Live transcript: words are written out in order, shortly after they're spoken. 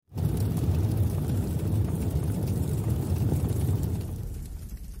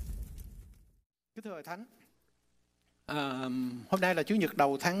Kính thưa Hội Thánh, hôm nay là Chủ nhật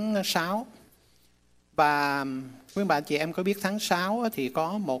đầu tháng 6 và quý bạn chị em có biết tháng 6 thì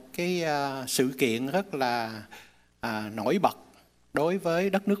có một cái sự kiện rất là nổi bật đối với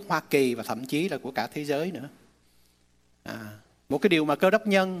đất nước Hoa Kỳ và thậm chí là của cả thế giới nữa. Một cái điều mà Cơ Đốc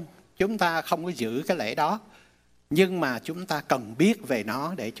nhân chúng ta không có giữ cái lễ đó, nhưng mà chúng ta cần biết về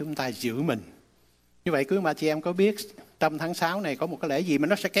nó để chúng ta giữ mình. Như vậy quý bạn chị em có biết trong tháng 6 này có một cái lễ gì mà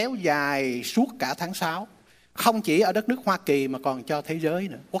nó sẽ kéo dài suốt cả tháng 6, không chỉ ở đất nước Hoa Kỳ mà còn cho thế giới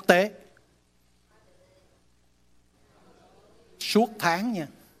nữa, quốc tế. Suốt tháng nha.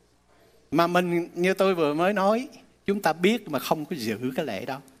 Mà mình, như tôi vừa mới nói, chúng ta biết mà không có giữ cái lễ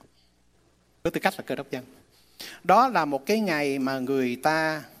đó, với tư cách là Cơ Đốc nhân. Đó là một cái ngày mà người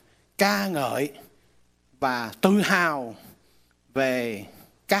ta ca ngợi và tự hào về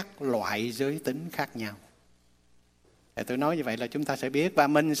các loại giới tính khác nhau. Để tôi nói như vậy là chúng ta sẽ biết, và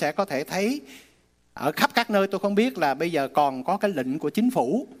mình sẽ có thể thấy ở khắp các nơi. Tôi không biết là bây giờ còn có cái lệnh của chính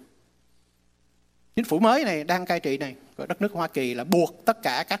phủ mới này đang cai trị này của đất nước Hoa Kỳ là buộc tất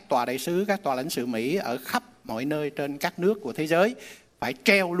cả các tòa đại sứ, các tòa lãnh sự Mỹ ở khắp mọi nơi trên các nước của thế giới phải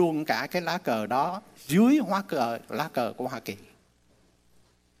treo luôn cả cái lá cờ đó dưới lá cờ của Hoa Kỳ.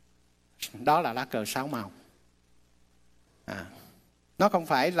 Đó là lá cờ 6 màu. Nó không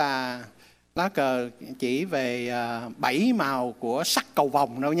phải là lá cờ chỉ về 7 màu của sắc cầu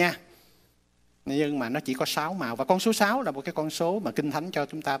vồng đâu nha. Nhưng mà nó chỉ có 6 màu. Và con số 6 là một cái con số mà Kinh Thánh cho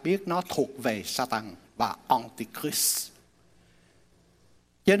chúng ta biết nó thuộc về Satan và Antichrist.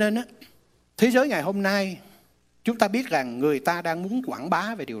 Cho nên thế giới ngày hôm nay chúng ta biết rằng người ta đang muốn quảng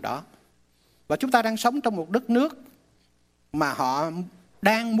bá về điều đó. Và chúng ta đang sống trong một đất nước mà họ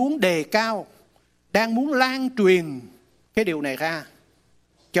đang muốn đề cao, đang muốn lan truyền cái điều này ra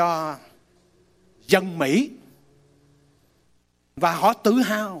cho dân Mỹ. Và họ tự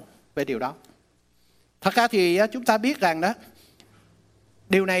hào về điều đó. Thật ra thì chúng ta biết rằng đó,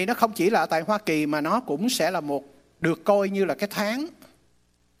 điều này nó không chỉ là tại Hoa Kỳ mà nó cũng sẽ là được coi như là cái tháng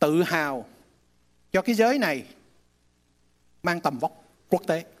tự hào cho cái giới này mang tầm vóc quốc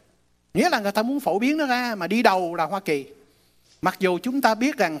tế. Nghĩa là người ta muốn phổ biến nó ra mà đi đầu là Hoa Kỳ. Mặc dù chúng ta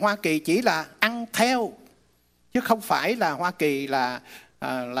biết rằng Hoa Kỳ chỉ là ăn theo, chứ không phải là Hoa Kỳ là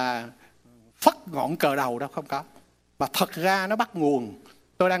phất ngọn cờ đầu đâu, không có. Mà thật ra nó bắt nguồn.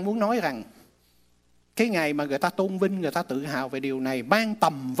 Tôi đang muốn nói rằng cái ngày mà người ta tôn vinh, người ta tự hào về điều này mang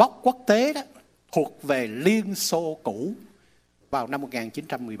tầm vóc quốc tế đó, thuộc về Liên Xô cũ vào năm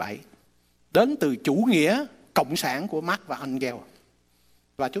 1917. Đến từ chủ nghĩa cộng sản của Marx và Engels.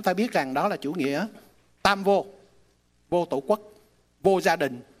 Và chúng ta biết rằng đó là chủ nghĩa tam vô: vô tổ quốc, vô gia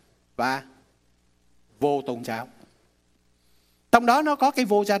đình và vô tôn giáo. Trong đó nó có cái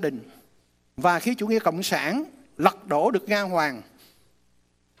vô gia đình. Và khi chủ nghĩa cộng sản lật đổ được Nga Hoàng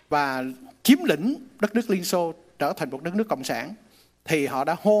và chiếm lĩnh đất nước Liên Xô trở thành một đất nước cộng sản, thì họ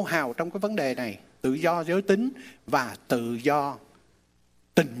đã hô hào trong cái vấn đề này tự do giới tính và tự do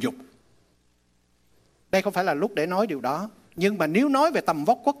tình dục. Đây không phải là lúc để nói điều đó, nhưng mà nếu nói về tầm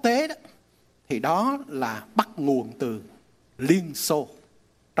vóc quốc tế đó, thì đó là bắt nguồn từ Liên Xô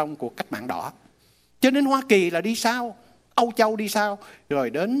trong cuộc cách mạng đỏ. Cho nên Hoa Kỳ là đi sau, Âu Châu đi sau, rồi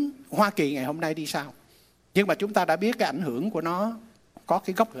đến Hoa Kỳ ngày hôm nay đi sau. Nhưng mà chúng ta đã biết cái ảnh hưởng của nó có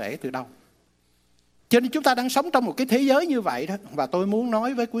cái gốc rễ từ đâu. Cho nên chúng ta đang sống trong một cái thế giới như vậy đó. Và tôi muốn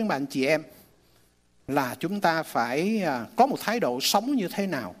nói với quý bạn chị em là chúng ta phải có một thái độ sống như thế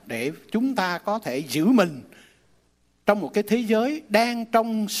nào để chúng ta có thể giữ mình trong một cái thế giới đang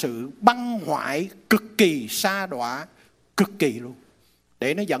trong sự băng hoại cực kỳ sa đọa, cực kỳ luôn,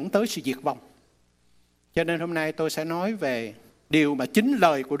 để nó dẫn tới sự diệt vong. Cho nên hôm nay tôi sẽ nói về điều mà chính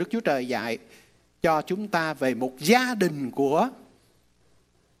lời của Đức Chúa Trời dạy cho chúng ta về một gia đình của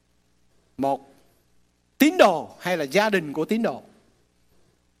một tín đồ hay là gia đình của tín đồ,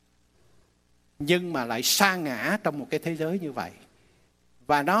 nhưng mà lại sa ngã trong một cái thế giới như vậy.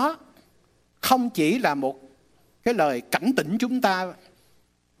 Và nó không chỉ là một cái lời cảnh tỉnh chúng ta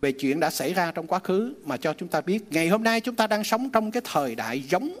về chuyện đã xảy ra trong quá khứ, mà cho chúng ta biết ngày hôm nay chúng ta đang sống trong cái thời đại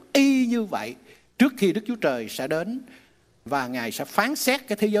giống y như vậy, trước khi Đức Chúa Trời sẽ đến và Ngài sẽ phán xét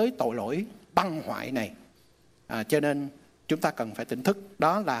cái thế giới tội lỗi băng hoại này. Cho nên chúng ta cần phải tỉnh thức.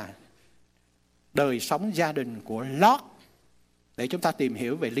 Đó là đời sống gia đình của Lót, để chúng ta tìm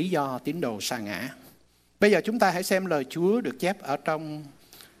hiểu về lý do tín đồ sa ngã. Bây giờ chúng ta hãy xem lời Chúa được chép ở trong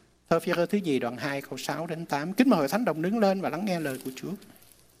thơ Phi-e-rơ thứ nhì đoạn 2 câu 6 đến 8. Kính mời Hội Thánh đồng đứng lên và lắng nghe lời của Chúa.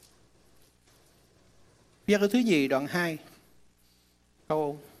 Phi-e-rơ thứ nhì đoạn 2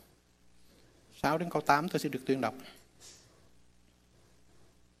 câu 6 đến câu 8 tôi sẽ được tuyên đọc.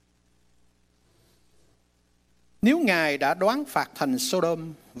 Nếu Ngài đã đoán phạt thành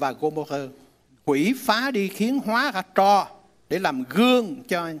Sodom và Gomorrah hủy phá đi khiến hóa ra tro, để làm gương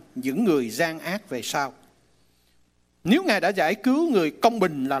cho những người gian ác về sau. Nếu Ngài đã giải cứu người công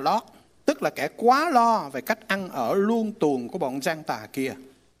bình là Lót, tức là kẻ quá lo về cách ăn ở luông tuồng của bọn gian tà kia.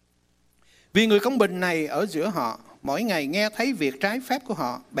 Vì người công bình này ở giữa họ, mỗi ngày nghe thấy việc trái phép của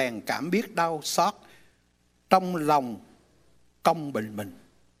họ, bèn cảm biết đau xót trong lòng công bình mình.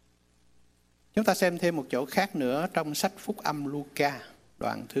 Chúng ta xem thêm một chỗ khác nữa trong sách Phúc âm Luca,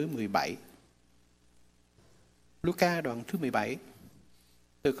 đoạn thứ 17. Luca đoạn thứ 17,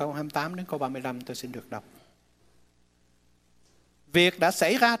 từ câu 28 đến câu 35 tôi xin được đọc. Việc đã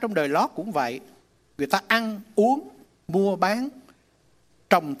xảy ra trong đời Lót cũng vậy. Người ta ăn, uống, mua bán,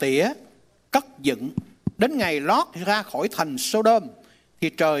 trồng tỉa, cất dựng. Đến ngày Lót ra khỏi thành Sodom, thì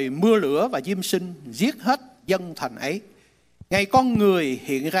trời mưa lửa và diêm sinh giết hết dân thành ấy. Ngày con người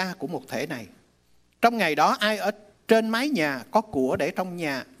hiện ra của một thể này. Trong ngày đó, ai ở trên mái nhà có của để trong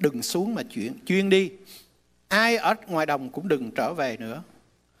nhà đừng xuống mà chuyên đi. Ai ở ngoài đồng cũng đừng trở về nữa.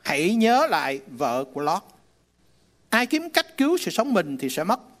 Hãy nhớ lại vợ của Lót. Ai kiếm cách cứu sự sống mình thì sẽ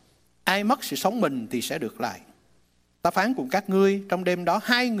mất. Ai mất sự sống mình thì sẽ được lại. Ta phán cùng các ngươi, trong đêm đó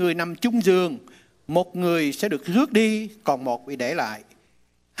 2 người nằm chung giường, một người sẽ được rước đi, còn một bị để lại.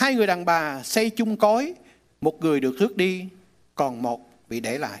 2 người đàn bà xây chung cối, một người được rước đi, còn một bị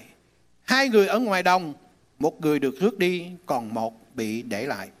để lại. 2 người ở ngoài đồng, một người được rước đi, còn một bị để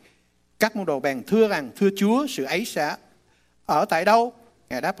lại. Các môn đồ bèn thưa rằng, thưa Chúa, sự ấy sẽ ở tại đâu?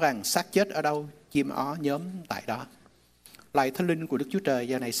 Ngài đáp rằng, xác chết ở đâu, chim ó nhóm tại đó. Lạy Thánh Linh của Đức Chúa Trời,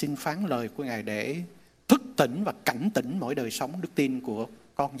 giờ này xin phán lời của Ngài để thức tỉnh và cảnh tỉnh mỗi đời sống đức tin của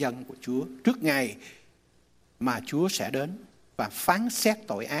con dân của Chúa trước ngày mà Chúa sẽ đến và phán xét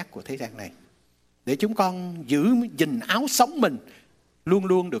tội ác của thế gian này. Để chúng con giữ gìn áo sống mình luôn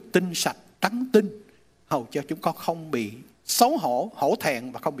luôn được tinh sạch, trắng tinh, hầu cho chúng con không bị xấu hổ, hổ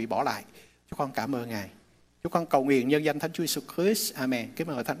thẹn và không bị bỏ lại. Chúng con cảm ơn Ngài. Chúng con cầu nguyện nhân danh Thánh Chúa Jesus Christ. Amen. Kính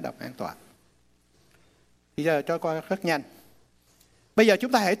mời Thánh đọc an toàn. Bây giờ trôi qua rất nhanh. Bây giờ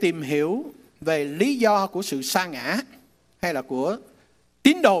chúng ta hãy tìm hiểu về lý do của sự sa ngã hay là của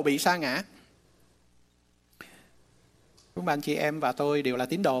tín đồ bị sa ngã. Các bạn chị em và tôi đều là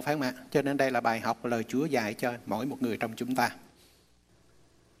tín đồ phải không ạ? Cho nên đây là bài học lời Chúa dạy cho mỗi một người trong chúng ta.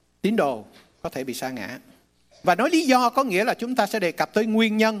 Tín đồ có thể bị sa ngã. Và nói lý do có nghĩa là chúng ta sẽ đề cập tới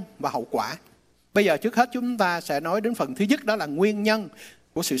nguyên nhân và hậu quả. Bây giờ trước hết chúng ta sẽ nói đến phần thứ nhất, đó là nguyên nhân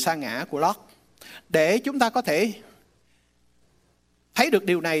của sự sa ngã của Lót. Để chúng ta có thể thấy được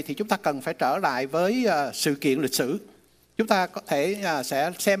điều này thì chúng ta cần phải trở lại với sự kiện lịch sử. Chúng ta có thể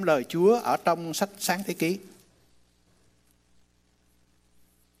sẽ xem lời Chúa ở trong sách Sáng Thế Ký.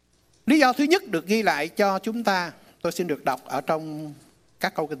 Lý do thứ nhất được ghi lại cho chúng ta, tôi xin được đọc ở trong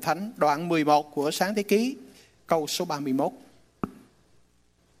các câu Kinh Thánh, đoạn 11 của Sáng Thế Ký, câu số 31.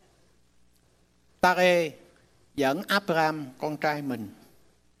 Tare dẫn Abraham con trai mình,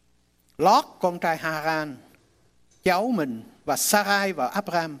 Lót con trai Haran cháu mình và Sarai và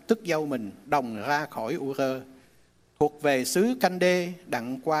Abraham tức dâu mình đồng ra khỏi Ur thuộc về xứ Canh-đê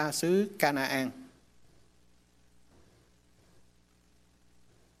đặng qua xứ Canaan.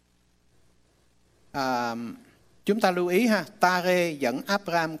 Chúng ta lưu ý ha, Tare dẫn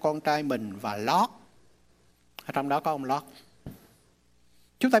Abraham con trai mình và Lót. Ở trong đó có ông Lót.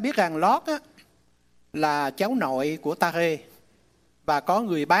 Chúng ta biết rằng Lót á, là cháu nội của Tare và có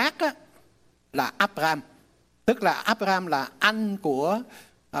người bác á, là Abraham. Tức là Abraham là anh của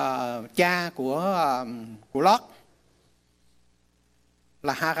cha của Lót,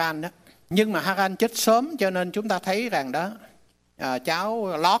 là Haran đó. Nhưng mà Haran chết sớm cho nên chúng ta thấy rằng đó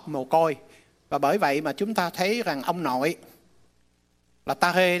cháu Lót mồ côi. Và bởi vậy mà chúng ta thấy rằng ông nội là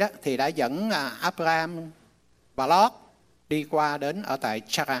Tare đó thì đã dẫn Abraham và Lót đi qua đến ở tại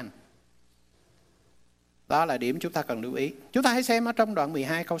Charan. Đó là điểm chúng ta cần lưu ý. Chúng ta hãy xem ở trong đoạn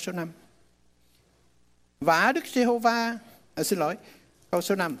 12 câu số 5. Và Đức Giê-hô-va, câu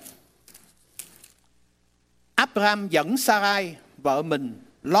số 5. Abraham dẫn Sarai, vợ mình,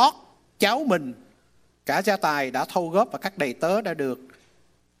 Lót, cháu mình, cả gia tài đã thâu góp và các đầy tớ đã được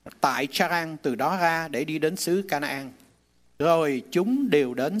tại Charan từ đó ra để đi đến xứ Canaan. Rồi chúng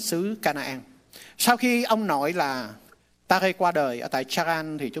đều đến xứ Canaan. Sau khi ông nội là Tare qua đời ở tại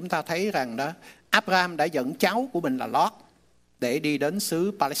Charan thì chúng ta thấy rằng đó Abraham đã dẫn cháu của mình là Lót để đi đến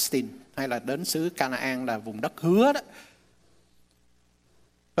xứ Palestine hay là đến xứ Canaan là vùng đất hứa đó.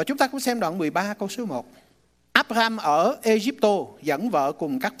 Và chúng ta cũng xem đoạn 13 câu số 1. Abraham ở Egypto dẫn vợ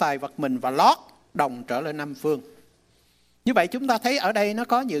cùng các tài vật mình và Lót đồng trở lên Nam phương. Như vậy chúng ta thấy ở đây nó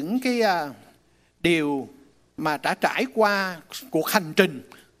có những cái điều mà đã trải qua cuộc hành trình.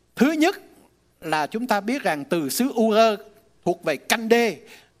 Thứ nhất là chúng ta biết rằng từ xứ Ur thuộc về Canh-đê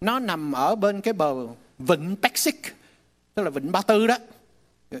nó nằm ở bên cái bờ vịnh Peksic, tức là vịnh Ba Tư đó.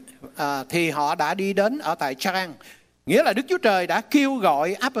 Thì họ đã đi đến ở tại Charan. Nghĩa là Đức Chúa Trời đã kêu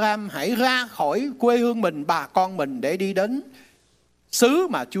gọi Abraham hãy ra khỏi quê hương mình, bà con mình để đi đến xứ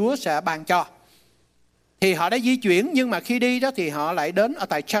mà Chúa sẽ ban cho. Thì họ đã di chuyển, nhưng mà khi đi đó thì họ lại đến ở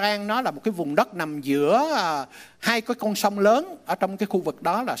tại Charan. Nó là một cái vùng đất nằm giữa hai cái con sông lớn. Ở trong cái khu vực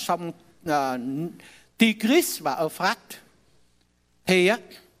đó là sông Tigris và Euphrates. Thì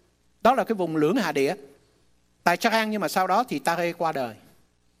đó là cái vùng lưỡng hà địa tại Charan. Nhưng mà sau đó thì Tare qua đời.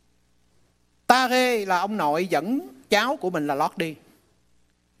 Tare là ông nội dẫn cháu của mình là Lót đi.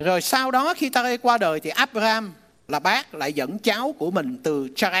 Rồi sau đó khi Tare qua đời thì Abraham là bác lại dẫn cháu của mình từ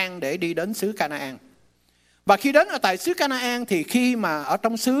Charan để đi đến xứ Canaan. Và khi đến ở tại xứ Canaan thì khi mà ở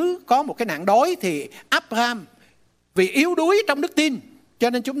trong xứ có một cái nạn đói thì Abraham vì yếu đuối trong đức tin, cho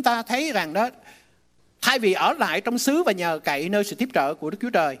nên chúng ta thấy rằng đó, thay vì ở lại trong xứ và nhờ cậy nơi sự tiếp trợ của Đức Chúa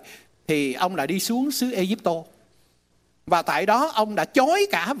Trời thì ông lại đi xuống xứ Ai-cập. Và tại đó ông đã chối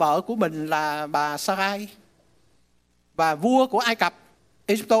cả vợ của mình là bà Sarai. Và vua của Ai Cập,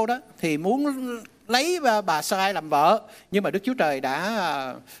 Ai-cập đó, thì muốn lấy bà Sarai làm vợ. Nhưng mà Đức Chúa Trời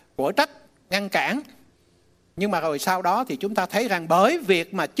đã quở trách, ngăn cản. Nhưng mà rồi sau đó thì chúng ta thấy rằng bởi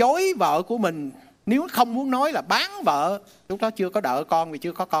việc mà chối vợ của mình, nếu không muốn nói là bán vợ, lúc đó chưa có đỡ con vì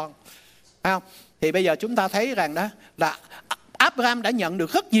chưa có con, phải không? Thì bây giờ chúng ta thấy rằng đó là Abraham đã nhận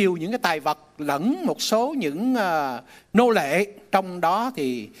được rất nhiều những cái tài vật lẫn một số những nô lệ. Trong đó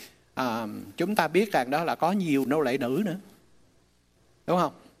thì chúng ta biết rằng đó là có nhiều nô lệ nữ nữa, đúng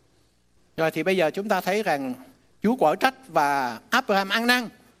không? Rồi thì bây giờ chúng ta thấy rằng Chúa quở trách và Abraham ăn năn,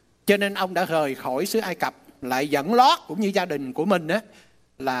 cho nên ông đã rời khỏi xứ Ai Cập, lại dẫn Lót cũng như gia đình của mình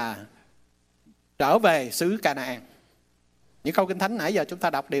là trở về xứ Canaan. Những câu Kinh Thánh nãy giờ chúng ta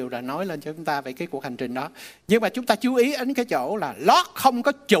đọc đều là nói lên cho chúng ta về cái cuộc hành trình đó. Nhưng mà chúng ta chú ý đến cái chỗ là Lót không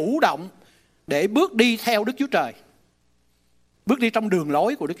có chủ động để bước đi theo Đức Chúa Trời, bước đi trong đường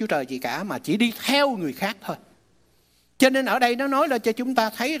lối của Đức Chúa Trời gì cả, mà chỉ đi theo người khác thôi. Cho nên ở đây nó nói lên cho chúng ta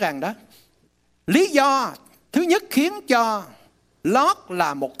thấy rằng đó, lý do thứ nhất khiến cho Lót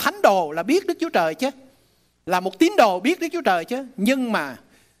là một thánh đồ là biết Đức Chúa Trời chứ, là một tín đồ biết Đức Chúa Trời chứ, nhưng mà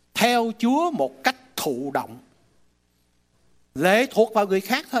theo Chúa một cách thụ động, lệ thuộc vào người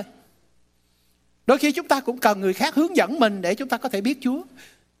khác thôi. Đôi khi chúng ta cũng cần người khác hướng dẫn mình để chúng ta có thể biết Chúa.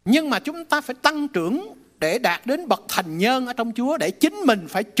 Nhưng mà chúng ta phải tăng trưởng để đạt đến bậc thành nhân ở trong Chúa, để chính mình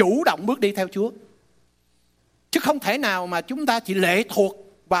phải chủ động bước đi theo Chúa. Chứ không thể nào mà chúng ta chỉ lệ thuộc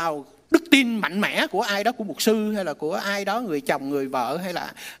vào đức tin mạnh mẽ của ai đó, của mục sư hay là của ai đó, người chồng, người vợ hay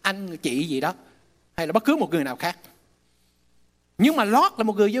là anh, chị gì đó, hay là bất cứ một người nào khác. Nhưng mà Lót là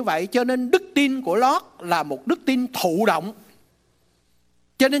một người như vậy, cho nên đức tin của Lót là một đức tin thụ động.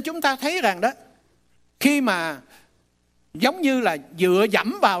 Cho nên chúng ta thấy rằng đó, khi mà giống như là dựa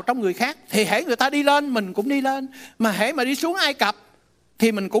dẫm vào trong người khác, thì hễ người ta đi lên mình cũng đi lên, mà hễ mà đi xuống Ai Cập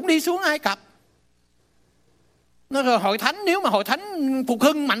thì mình cũng đi xuống Ai Cập. Rồi hội thánh, nếu mà hội thánh phục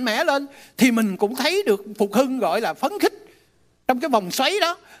hưng mạnh mẽ lên thì mình cũng thấy được phục hưng, gọi là phấn khích trong cái vòng xoáy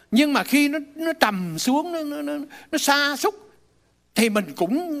đó. Nhưng mà khi nó trầm xuống, nó sa sút thì mình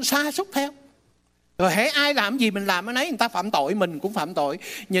cũng sa sút theo. Rồi hễ ai làm gì mình làm cái nấy, người ta phạm tội mình cũng phạm tội.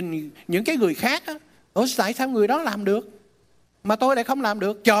 Nhìn những cái người khác á, tại sao người đó làm được mà tôi lại không làm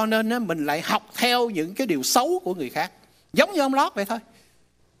được? Cho nên mình lại học theo những cái điều xấu của người khác, giống như ông Lót vậy thôi.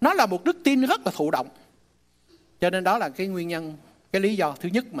 Nó là một đức tin rất là thụ động. Cho nên đó là cái nguyên nhân, cái lý do thứ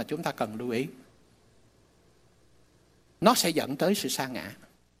nhất mà chúng ta cần lưu ý. Nó sẽ dẫn tới sự sa ngã.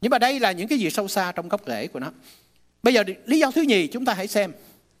 Nhưng mà đây là những cái gì sâu xa trong gốc rễ của nó. Bây giờ lý do thứ nhì, chúng ta hãy xem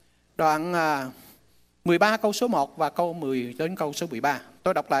đoạn 13 câu số 1 và câu 10 đến câu số 13.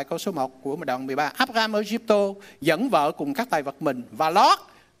 Tôi đọc lại câu số 1 của đoạn 13. Abraham ở Ai-cập dẫn vợ cùng các tài vật mình và Lót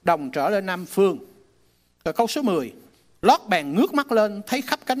đồng trở lên Nam phương. Rồi câu số 10. Lót bèn ngước mắt lên, thấy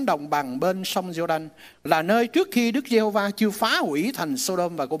khắp cánh đồng bằng bên sông Giô-đanh là nơi trước khi Đức Giê-hô-va chưa phá hủy thành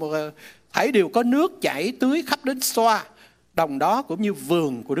Sodom và Gomorrah, thảy đều có nước chảy tưới khắp đến Soa. Đồng đó cũng như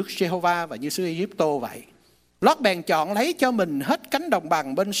vườn của Đức Giê-hô-va và như xứ Ai-cập vậy. Lót bèn chọn lấy cho mình hết cánh đồng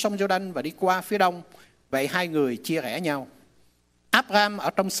bằng bên sông Giô-đanh và đi qua phía đông. Vậy hai người chia rẽ nhau. Abraham ở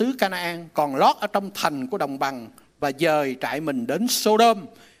trong xứ Canaan, còn Lót ở trong thành của đồng bằng, và dời trại mình đến Sodom.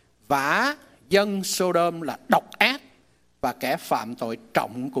 Và dân Sodom là độc ác và kẻ phạm tội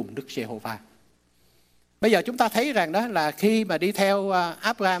trọng cùng Đức Giê-hô-va. Bây giờ chúng ta thấy rằng đó là khi mà đi theo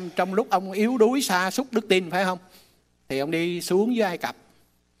Abraham trong lúc ông yếu đuối sa sút đức tin, phải không? Thì ông đi xuống dưới Ai Cập.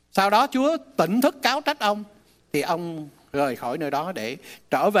 Sau đó Chúa tỉnh thức cáo trách ông, thì ông rời khỏi nơi đó để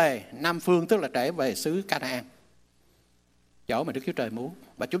trở về Nam phương, tức là trở về xứ Canaan. chỗ mà Đức Chúa Trời muốn.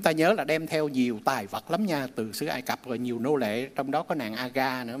 Và chúng ta nhớ là đem theo nhiều tài vật lắm nha, từ xứ Ai Cập, rồi nhiều nô lệ, trong đó có nàng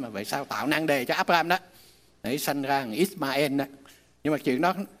Aga nữa. Mà vậy sao tạo nan đề cho Abraham đó, để sanh ra thằng Ismael đó. Nhưng mà chuyện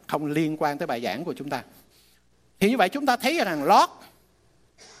đó không liên quan tới bài giảng của chúng ta. Thì như vậy chúng ta thấy rằng Lót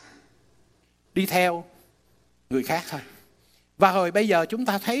đi theo người khác thôi. Và rồi bây giờ chúng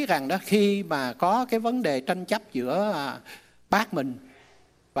ta thấy rằng đó, khi mà có cái vấn đề tranh chấp giữa bác mình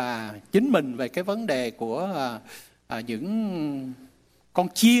và chính mình về cái vấn đề của những con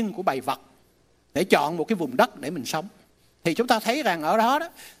chiên của bầy vật, để chọn một cái vùng đất để mình sống, thì chúng ta thấy rằng ở đó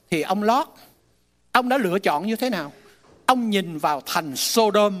thì ông Lót, ông đã lựa chọn như thế nào? Ông nhìn vào thành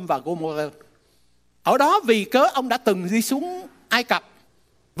Sodom và Gomorrah. Ở đó vì cớ ông đã từng đi xuống Ai Cập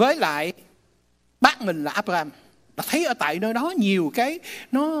với lại bác mình là Abraham, đã thấy ở tại nơi đó nhiều cái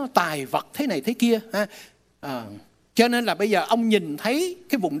nó tài vật thế này thế kia ha. Cho nên là bây giờ ông nhìn thấy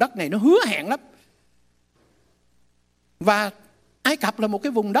cái vùng đất này nó hứa hẹn lắm. Và Ai Cập là một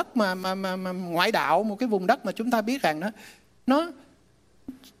cái vùng đất mà ngoại đạo, một cái vùng đất mà chúng ta biết rằng nó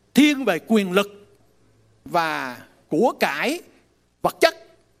thiên về quyền lực và của cải vật chất.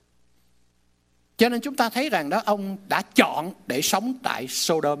 Cho nên chúng ta thấy rằng đó, ông đã chọn để sống tại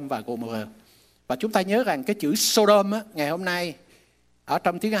Sodom và Gomorrah. Và chúng ta nhớ rằng cái chữ Sodom ngày hôm nay ở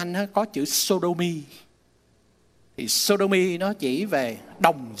trong tiếng Anh có chữ sodomy. Thì sodomy nó chỉ về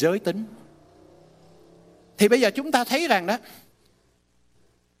đồng giới tính. Thì bây giờ chúng ta thấy rằng đó,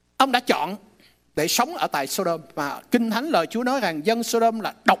 ông đã chọn để sống ở tại Sodom. Và Kinh Thánh lời Chúa nói rằng dân Sodom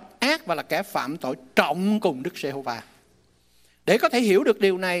là độc ác và là kẻ phạm tội trọng cùng Đức Giê-hô-va. Để có thể hiểu được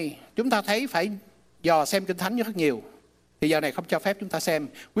điều này, chúng ta thấy phải dò xem Kinh Thánh rất nhiều. Thì giờ này không cho phép chúng ta xem.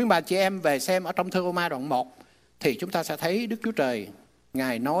 Quý bà chị em về xem ở trong Thơ Rô-ma đoạn 1, thì chúng ta sẽ thấy Đức Chúa Trời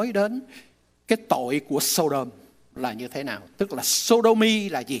Ngài nói đến cái tội của Sodom là như thế nào. Tức là sodomy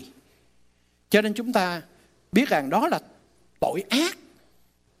là gì. Cho nên chúng ta biết rằng đó là tội ác,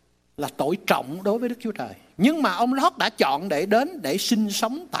 là tội trọng đối với Đức Chúa Trời. Nhưng mà ông Lót đã chọn để đến để sinh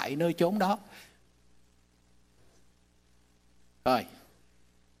sống tại nơi chốn đó. Rồi,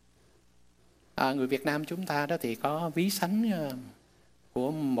 người Việt Nam chúng ta đó thì có ví sánh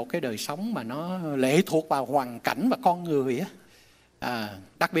của một cái đời sống mà nó lệ thuộc vào hoàn cảnh và con người á.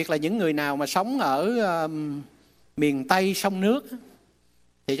 Đặc biệt là những người nào mà sống ở miền Tây sông nước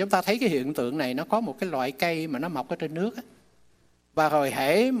thì chúng ta thấy cái hiện tượng này. Nó có một cái loại cây mà nó mọc ở trên nước á. Và rồi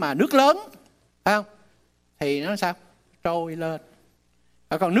hễ mà nước lớn, phải không, thì nó sao? Trôi lên.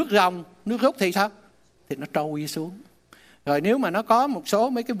 Còn nước ròng, nước rút thì sao? Thì nó trôi xuống. Rồi nếu mà nó có một số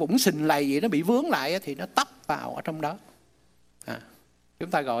mấy cái vũng sình lầy gì nó bị vướng lại thì nó tấp vào ở trong đó.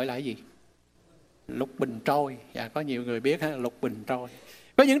 Chúng ta gọi là cái gì? Lục bình trôi. Có nhiều người biết lục bình trôi.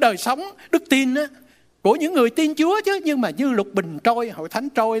 Có những đời sống đức tin á, của những người tin Chúa chứ, nhưng mà như lục bình trôi. Hội thánh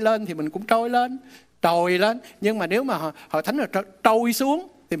trôi lên thì mình cũng trôi lên, trồi lên. Nhưng mà nếu mà hội thánh là trôi xuống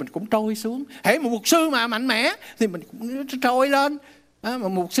thì mình cũng trôi xuống. Hễ một mục sư mà mạnh mẽ thì mình cũng trôi lên. Mà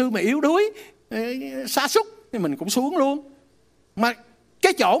mục sư mà yếu đuối, sa sút thì mình cũng xuống luôn. Mà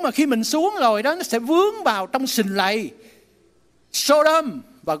cái chỗ mà khi mình xuống rồi đó, nó sẽ vướng vào trong sình lầy Sodom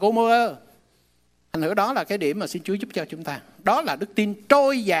và Gomorrah. Thành thử đó là cái điểm mà xin Chúa giúp cho chúng ta. Đó là đức tin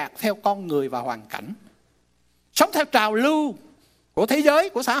trôi dạt theo con người và hoàn cảnh, sống theo trào lưu của thế giới,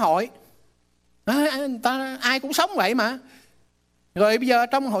 của xã hội. Ai cũng sống vậy mà. Rồi bây giờ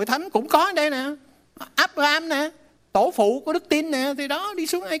trong hội thánh cũng có đây nè, Abraham nè, tổ phụ của đức tin nè, thì đó đi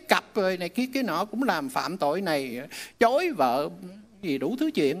xuống Ai Cập rồi này kia cái nọ, cũng làm phạm tội này, chối vợ gì đủ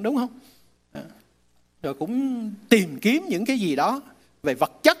thứ chuyện, đúng không? Rồi cũng tìm kiếm những cái gì đó về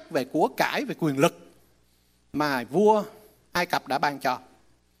vật chất, về của cải, về quyền lực mà vua Ai Cập đã ban cho.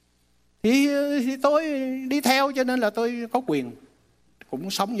 Thì tôi đi theo, cho nên là tôi có quyền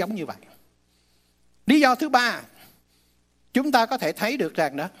cũng sống giống như vậy. Lý do thứ ba, chúng ta có thể thấy được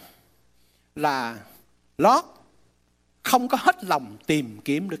rằng đó là Lót không có hết lòng tìm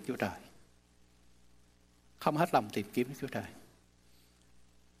kiếm Đức Chúa Trời. Không hết lòng tìm kiếm Đức Chúa Trời.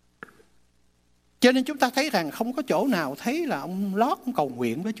 Cho nên chúng ta thấy rằng không có chỗ nào thấy là ông Lót cầu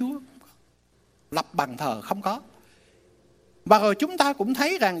nguyện với Chúa, lập bàn thờ, không có. Và rồi chúng ta cũng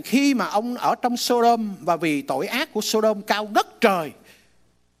thấy rằng khi mà ông ở trong Sodom, và vì tội ác của Sodom cao ngất trời,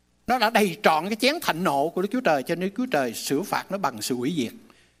 nó đã đầy trọn cái chén thạnh nộ của Đức Chúa Trời, cho nên Đức Chúa Trời xử phạt nó bằng sự hủy diệt.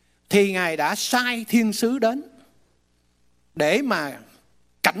 Thì Ngài đã sai thiên sứ đến để mà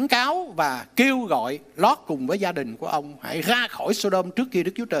cảnh cáo và kêu gọi Lót cùng với gia đình của ông hãy ra khỏi Sodom trước khi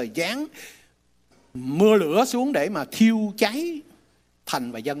Đức Chúa Trời giáng mưa lửa xuống để mà thiêu cháy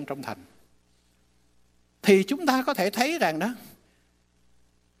thành và dân trong thành. Thì chúng ta có thể thấy rằng đó,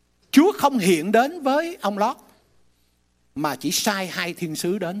 Chúa không hiện đến với ông Lót, mà chỉ sai 2 thiên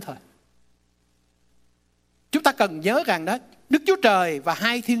sứ đến thôi. Chúng ta cần nhớ rằng đó, Đức Chúa Trời và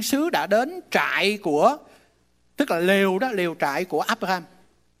hai thiên sứ đã đến trại của, tức là lều đó, lều trại của Abraham,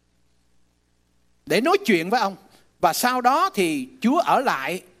 để nói chuyện với ông. Và sau đó thì Chúa ở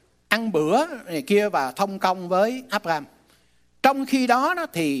lại ăn bữa này kia và thông công với Abraham. Trong khi đó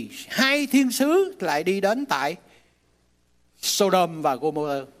thì hai thiên sứ lại đi đến tại Sodom và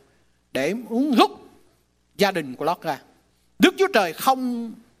Gomorrah để muốn rút gia đình của Lót ra. Đức Chúa Trời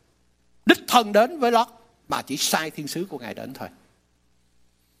không đích thân đến với Lót, mà chỉ sai thiên sứ của Ngài đến thôi.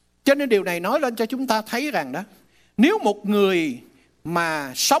 Cho nên điều này nói lên cho chúng ta thấy rằng đó, nếu một người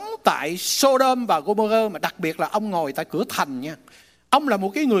mà sống tại Sodom và Gomorrah, mà đặc biệt là ông ngồi tại cửa thành nha, ông là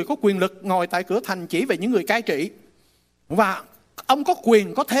một cái người có quyền lực, ngồi tại cửa thành chỉ về những người cai trị, và ông có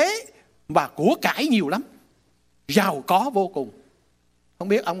quyền có thế và của cải nhiều lắm, giàu có vô cùng. Không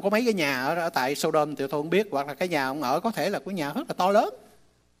biết ông có mấy cái nhà ở tại Sodom thì tôi không biết, hoặc là cái nhà ông ở có thể là cái nhà rất là to lớn,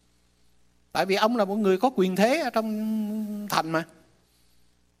 tại vì ông là một người có quyền thế ở trong thành mà.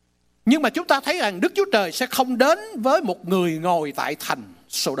 Nhưng mà chúng ta thấy rằng Đức Chúa Trời sẽ không đến với một người ngồi tại thành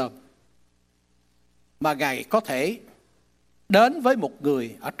Sodom, mà Ngài có thể đến với một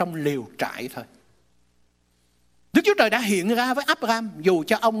người ở trong lều trại thôi. Đức Chúa Trời đã hiện ra với Abraham, dù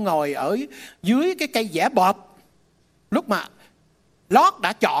cho ông ngồi ở dưới cái cây dẻ bọp. Lúc mà Lót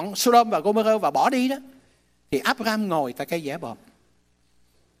đã chọn Sodom và Gomorrah và bỏ đi đó, thì Abraham ngồi tại cây dẻ bọp.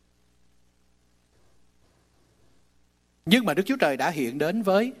 Nhưng mà Đức Chúa Trời đã hiện đến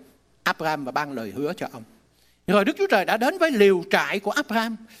với Abraham và ban lời hứa cho ông. Rồi Đức Chúa Trời đã đến với lều trại của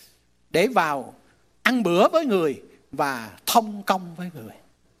Abraham để vào ăn bữa với người và thông công với người.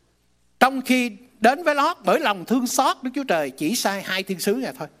 Trong khi đến với Lót, bởi lòng thương xót, Đức Chúa Trời chỉ sai hai thiên sứ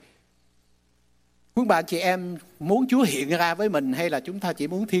này thôi. Quý bà chị em muốn Chúa hiện ra với mình, hay là chúng ta chỉ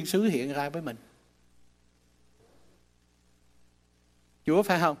muốn thiên sứ hiện ra với mình? Chúa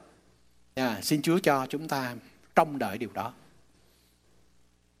phải không? Xin Chúa cho chúng ta trông đợi điều đó.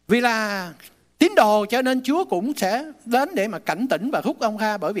 Vì là tín đồ cho nên Chúa cũng sẽ đến để mà cảnh tỉnh và rút ông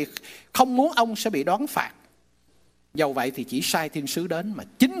ra, bởi vì không muốn ông sẽ bị đoán phạt. Dầu vậy thì chỉ sai thiên sứ đến, mà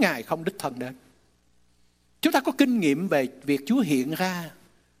chính Ngài không đích thân đến. Chúng ta có kinh nghiệm về việc Chúa hiện ra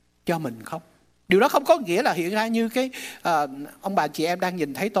cho mình không? Điều đó không có nghĩa là hiện ra như cái ông bà chị em đang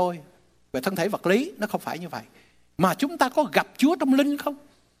nhìn thấy tôi về thân thể vật lý, nó không phải như vậy. Mà chúng ta có gặp Chúa trong linh không?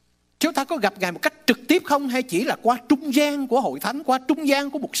 Chúng ta có gặp Ngài một cách trực tiếp không? Hay chỉ là qua trung gian của hội thánh, qua trung gian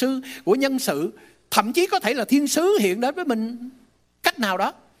của mục sư, của nhân sự? Thậm chí có thể là thiên sứ hiện đến với mình cách nào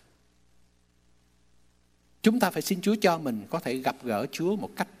đó. Chúng ta phải xin Chúa cho mình có thể gặp gỡ Chúa một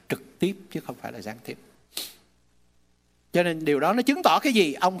cách trực tiếp, chứ không phải là gián tiếp. Cho nên điều đó nó chứng tỏ cái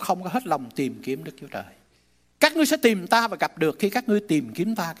gì? Ông không có hết lòng tìm kiếm Đức Chúa Trời. Các ngươi sẽ tìm ta và gặp được khi các ngươi tìm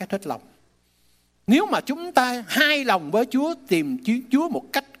kiếm ta cách hết lòng. Nếu mà chúng ta hai lòng với Chúa, tìm Chúa một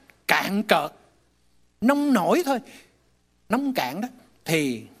cách cạn cợt, nông nổi thôi, nông cạn đó,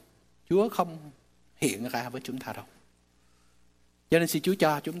 thì Chúa không hiện ra với chúng ta đâu. Cho nên xin Chúa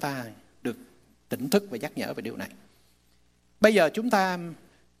cho chúng ta được tỉnh thức và nhắc nhở về điều này. Bây giờ chúng ta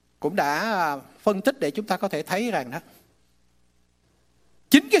cũng đã phân tích để chúng ta có thể thấy rằng đó,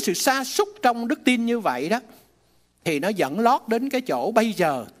 chính cái sự sa sút trong đức tin như vậy đó, thì nó dẫn Lót đến cái chỗ bây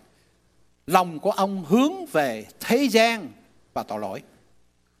giờ lòng của ông hướng về thế gian và tội lỗi.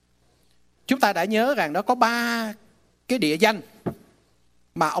 Chúng ta đã nhớ rằng nó có 3 cái địa danh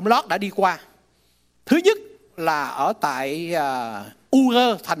mà ông Lót đã đi qua. Thứ nhất là ở tại Ur,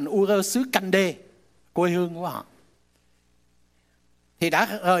 thành Ur xứ Canh-đê, quê hương của họ. Thì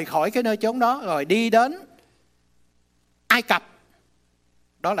đã rời khỏi cái nơi chốn đó rồi đi đến Ai Cập.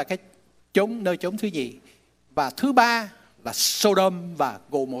 Đó là cái nơi chốn thứ nhì. Và thứ ba là Sodom và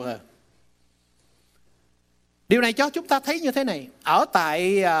Gomorrah. Điều này cho chúng ta thấy như thế này. Ở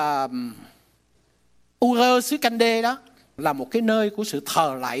tại Ur xứ Canh-đê đó là một cái nơi của sự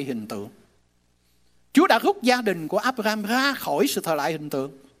thờ lại hình tượng. Chúa đã rút gia đình của Abraham ra khỏi sự thờ lại hình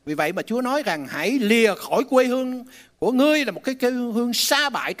tượng. Vì vậy mà Chúa nói rằng hãy lìa khỏi quê hương của ngươi, là một cái quê hương sa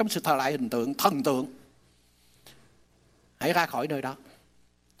bại trong sự thờ lại hình tượng, thần tượng. Hãy ra khỏi nơi đó.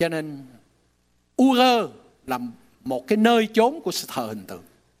 Cho nên Ur là một cái nơi chốn của sự thờ hình tượng.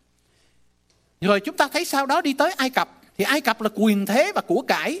 Rồi chúng ta thấy sau đó đi tới Ai Cập. Thì Ai Cập là quyền thế và của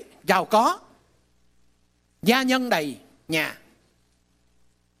cải, giàu có, gia nhân đầy nhà.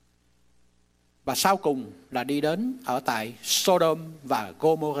 Và sau cùng là đi đến ở tại Sodom và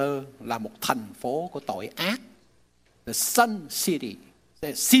Gomorrah, là một thành phố của tội ác. The Sin City.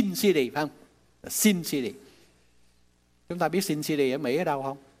 Sin City phải không? The Sin City. Chúng ta biết Sin City ở Mỹ ở đâu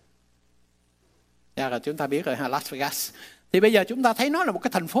không? Rồi chúng ta biết rồi ha, Las Vegas. Thì bây giờ chúng ta thấy nó là một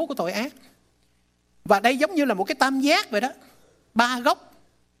cái thành phố của tội ác. Và đây giống như là một cái tam giác vậy đó. 3 góc.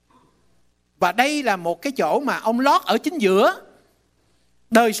 Và đây là một cái chỗ mà ông Lót ở chính giữa.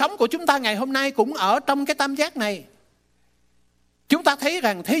 Đời sống của chúng ta ngày hôm nay cũng ở trong cái tam giác này. Chúng ta thấy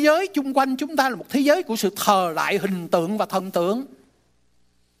rằng thế giới chung quanh chúng ta là một thế giới của sự thờ lại hình tượng và thần tượng.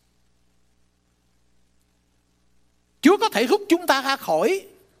 Chúa có thể rút chúng ta ra khỏi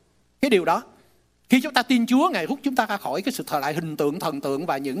cái điều đó. Khi chúng ta tin Chúa, Ngài rút chúng ta ra khỏi cái sự thờ lại hình tượng, thần tượng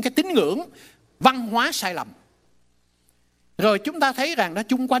và những cái tín ngưỡng văn hóa sai lầm. Rồi chúng ta thấy rằng đó,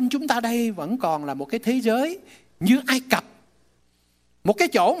 chung quanh chúng ta đây vẫn còn là một cái thế giới như Ai Cập. Một cái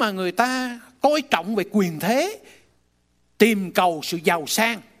chỗ mà người ta coi trọng về quyền thế, tìm cầu sự giàu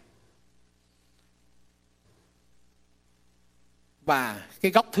sang. Và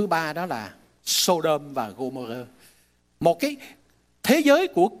cái góc thứ ba đó là Sodom và Gomorrah. Một cái thế giới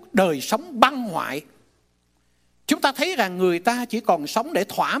của đời sống băng hoại. Chúng ta thấy rằng người ta chỉ còn sống để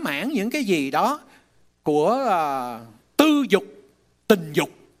thỏa mãn những cái gì đó của tư dục, tình dục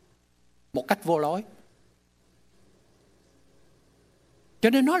một cách vô lối. Cho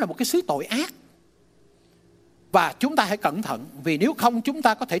nên nó là một cái xứ tội ác. Và chúng ta hãy cẩn thận, vì nếu không chúng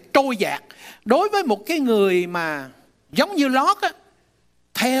ta có thể trôi dạt. Đối với một cái người mà giống như Lót á,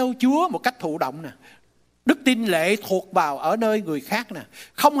 theo Chúa một cách thụ động nè, đức tin lệ thuộc vào ở nơi người khác nè,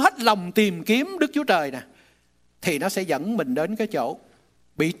 không hết lòng tìm kiếm Đức Chúa Trời nè, thì nó sẽ dẫn mình đến cái chỗ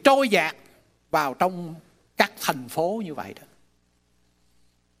bị trôi dạt vào trong các thành phố như vậy đó.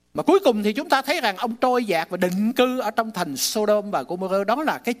 Mà cuối cùng thì chúng ta thấy rằng ông trôi dạt và định cư ở trong thành Sodom và Gomorrah. Đó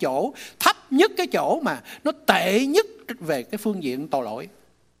là cái chỗ thấp nhất, cái chỗ mà nó tệ nhất về cái phương diện tội lỗi.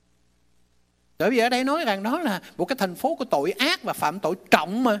 Bởi vì ở đây nói rằng đó là một cái thành phố của tội ác và phạm tội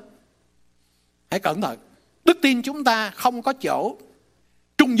trọng mà. Hãy cẩn thận. Đức tin chúng ta không có chỗ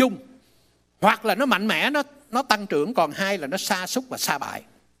trung dung. Hoặc là nó mạnh mẽ, nó tăng trưởng, còn hai là nó sa sút và sa bại.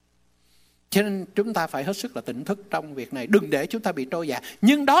 Cho nên chúng ta phải hết sức là tỉnh thức trong việc này. Đừng để chúng ta bị trôi dạt.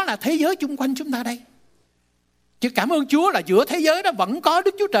 Nhưng đó là thế giới chung quanh chúng ta đây. Chứ cảm ơn Chúa là giữa thế giới đó vẫn có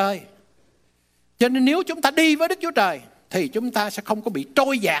Đức Chúa Trời. Cho nên nếu chúng ta đi với Đức Chúa Trời thì chúng ta sẽ không có bị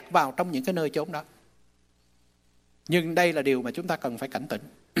trôi dạt vào trong những cái nơi chốn đó. Nhưng đây là điều mà chúng ta cần phải cảnh tỉnh.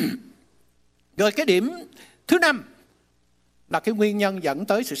 Rồi cái điểm thứ 5 là cái nguyên nhân dẫn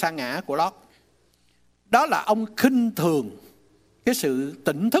tới sự sa ngã của Lót. Đó là ông khinh thường cái sự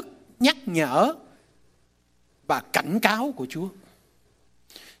tỉnh thức, nhắc nhở và cảnh cáo của Chúa.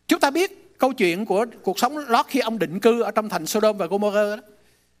 Chúng ta biết câu chuyện của cuộc sống Lót khi ông định cư ở trong thành Sodom và Gomorrah đó.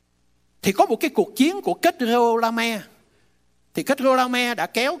 Thì có một cái cuộc chiến của Kedorlaomer. Thì Kedorlaomer đã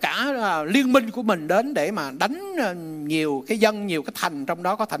kéo cả liên minh của mình đến để mà đánh nhiều cái dân, nhiều cái thành, trong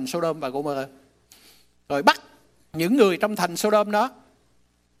đó có thành Sodom và Gomorrah. Rồi bắt những người trong thành Sodom đó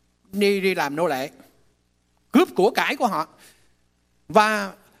đi làm nô lệ, cướp của cải của họ.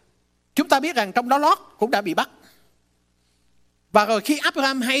 Và chúng ta biết rằng trong đó Lót cũng đã bị bắt. Và rồi khi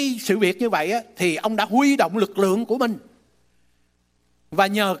Abraham hay sự việc như vậy á, thì ông đã huy động lực lượng của mình và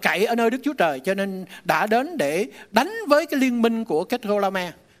nhờ cậy ở nơi Đức Chúa Trời, cho nên đã đến để đánh với cái liên minh của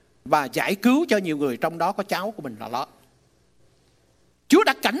Kedorlaomer và giải cứu cho nhiều người, trong đó có cháu của mình là Lót. Chúa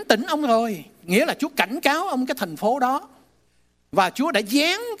đã cảnh tỉnh ông rồi, nghĩa là Chúa cảnh cáo ông cái thành phố đó. Và Chúa đã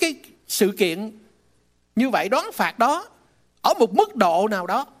dán cái sự kiện như vậy, đoán phạt đó ở một mức độ nào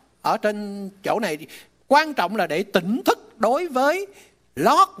đó ở trên chỗ này. Quan trọng là để tỉnh thức đối với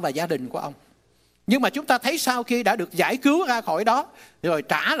Lót và gia đình của ông. Nhưng mà chúng ta thấy sau khi đã được giải cứu ra khỏi đó, rồi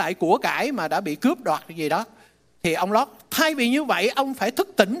trả lại của cải mà đã bị cướp đoạt gì đó, thì ông Lót thay vì như vậy, ông phải thức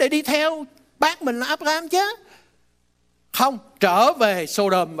tỉnh để đi theo bác mình là Abraham chứ. Không, trở về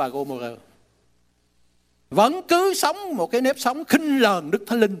Sodom và Gomorrah. Vẫn cứ sống một cái nếp sống khinh lờn Đức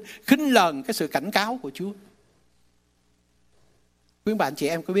Thánh Linh, khinh lờn cái sự cảnh cáo của Chúa. Quý bạn chị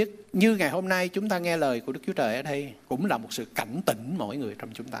em có biết, như ngày hôm nay chúng ta nghe lời của Đức Chúa Trời ở đây cũng là một sự cảnh tỉnh mỗi người trong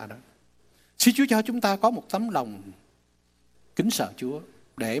chúng ta đó. Xin Chúa cho chúng ta có một tấm lòng kính sợ Chúa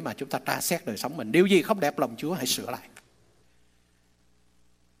để mà chúng ta tra xét đời sống mình. Điều gì không đẹp lòng Chúa hãy sửa lại.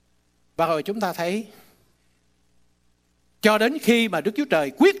 Và rồi chúng ta thấy cho đến khi mà Đức Chúa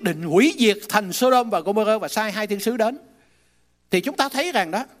Trời quyết định hủy diệt thành Sodom và Gomorrah và sai hai thiên sứ đến, thì chúng ta thấy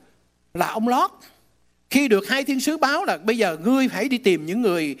rằng đó là ông Lót, khi được hai thiên sứ báo là bây giờ ngươi hãy đi tìm những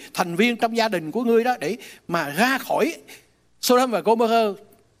người thành viên trong gia đình của ngươi đó để mà ra khỏi Sodom và Gomorrah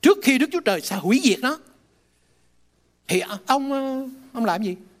trước khi Đức Chúa Trời sẽ hủy diệt nó. Thì ông làm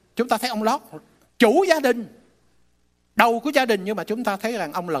gì? Chúng ta thấy ông Lót, chủ gia đình, đầu của gia đình, nhưng mà chúng ta thấy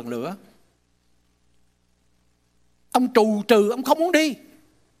rằng ông lần lữa. Ông trù trừ, ông không muốn đi.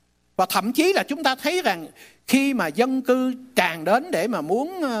 Và thậm chí là chúng ta thấy rằng khi mà dân cư tràn đến để mà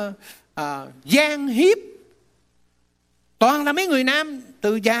muốn gian hiếp, toàn là mấy người nam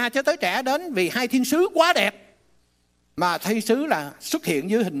từ già cho tới trẻ đến, vì hai thiên sứ quá đẹp mà thiên sứ là xuất hiện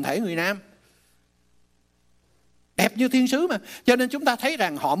dưới hình thể người nam. đẹp như thiên sứ mà. Cho nên chúng ta thấy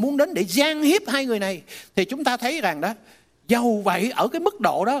rằng họ muốn đến để gian hiếp hai người này. Thì chúng ta thấy rằng đó, dầu vậy ở cái mức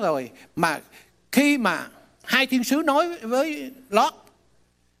độ đó rồi, mà khi mà hai thiên sứ nói với Lót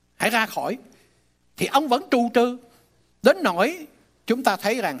hãy ra khỏi, thì ông vẫn trù trừ. Đến nỗi chúng ta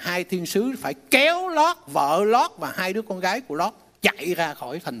thấy rằng hai thiên sứ phải kéo Lót, vợ Lót và hai đứa con gái của Lót chạy ra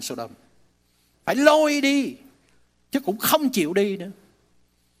khỏi thành Sodom. Phải lôi đi, chứ cũng không chịu đi nữa.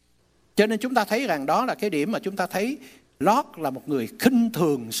 Cho nên chúng ta thấy rằng đó là cái điểm mà chúng ta thấy Lót là một người khinh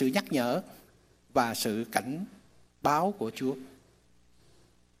thường sự nhắc nhở và sự cảnh báo của Chúa.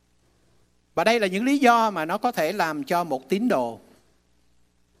 Và đây là những lý do mà nó có thể làm cho một tín đồ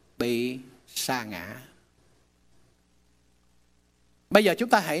bị sa ngã. Bây giờ chúng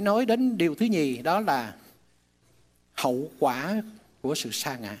ta hãy nói đến điều thứ nhì, đó là hậu quả của sự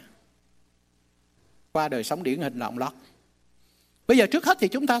sa ngã qua đời sống điển hình là ông Lót. Bây giờ trước hết thì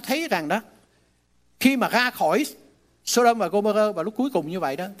chúng ta thấy rằng đó, khi mà ra khỏi Sodom và Gomorrah vào lúc cuối cùng như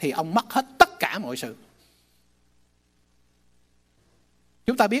vậy đó, thì ông mất hết tất cả mọi sự.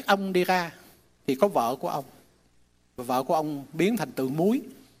 Chúng ta biết ông đi ra thì có vợ của ông, và vợ của ông biến thành tượng muối,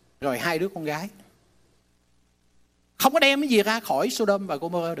 rồi hai đứa con gái. Không có đem cái gì ra khỏi Sodom và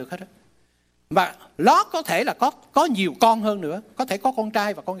Gomorrah được hết đó. Và Lót có thể là có nhiều con hơn nữa, có thể có con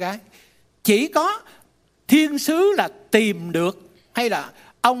trai và con gái. Chỉ có thiên sứ là tìm được, hay là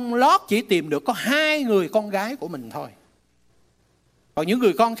ông Lót chỉ tìm được có 2 người con gái của mình thôi. Còn những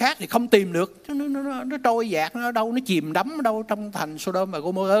người con khác thì không tìm được. Nó trôi dạt, nó ở đâu, nó chìm đắm ở đâu trong thành Sodom và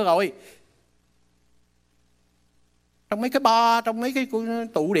Gomorrah rồi. Trong mấy cái bar, trong mấy cái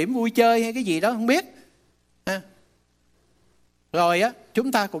tụ điểm vui chơi hay cái gì đó không biết. Rồi á,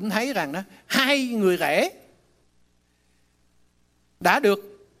 chúng ta cũng thấy rằng đó, 2 người rể đã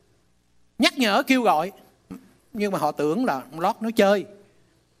được nhắc nhở kêu gọi, nhưng mà họ tưởng là ông Lót nó chơi.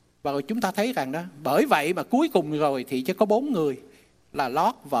 Và rồi chúng ta thấy rằng đó, bởi vậy mà cuối cùng rồi thì chỉ có 4 người là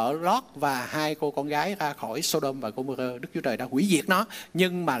Lót, vợ Lót và 2 cô con gái ra khỏi Sodom và Gomorrah. Đức Chúa Trời đã hủy diệt nó,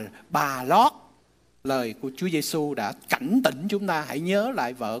 nhưng mà bà Lót, lời của Chúa Giêsu đã cảnh tỉnh chúng ta hãy nhớ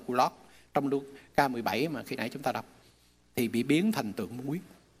lại vợ của Lót trong Luca 17 mà khi nãy chúng ta đọc, thì bị biến thành tượng muối.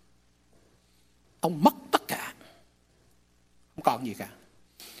 Ông mất tất cả, không còn gì cả.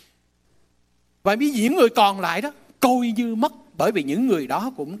 Và những người còn lại đó coi như mất, bởi vì những người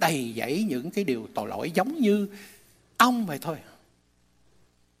đó cũng đầy dẫy những cái điều tội lỗi giống như ông vậy thôi.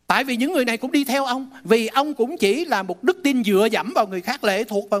 Tại vì những người này cũng đi theo ông, vì ông cũng chỉ là một đức tin dựa dẫm vào người khác, lệ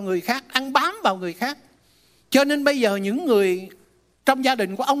thuộc vào người khác, ăn bám vào người khác. Cho nên bây giờ những người trong gia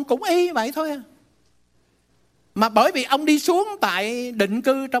đình của ông cũng y vậy thôi à. Mà bởi vì ông đi xuống tại định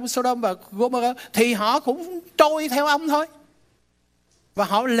cư trong Sodom và Gomorrah thì họ cũng trôi theo ông thôi. Và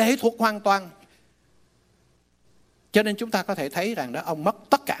họ lệ thuộc hoàn toàn. Cho nên chúng ta có thể thấy rằng đó, ông mất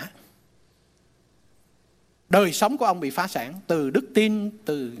tất cả. Đời sống của ông bị phá sản, từ đức tin,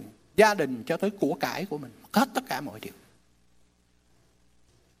 từ gia đình cho tới của cải của mình, hết tất cả mọi điều.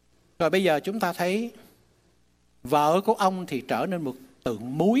 Rồi bây giờ chúng ta thấy vợ của ông thì trở nên một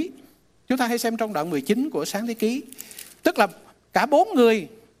tượng muối. Chúng ta hãy xem trong đoạn 19 của Sáng Thế Ký. Tức là cả 4 người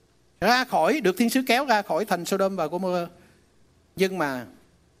ra khỏi, được thiên sứ kéo ra khỏi thành Sodom và Gomorrah. Nhưng mà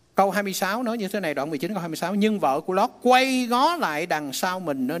câu 26 nói như thế này, đoạn 19 câu 26. Nhưng vợ của Lót quay ngó lại đằng sau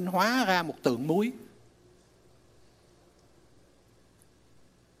mình nên hóa ra một tượng muối.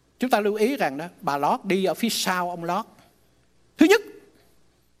 Chúng ta lưu ý rằng đó, bà Lót đi ở phía sau ông Lót. Thứ nhất,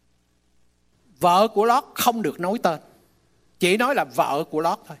 vợ của Lót không được nói tên, chỉ nói là vợ của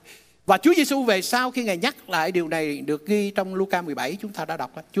Lót thôi. Và Chúa Giêsu về sau khi Ngài nhắc lại điều này được ghi trong Luca 17 chúng ta đã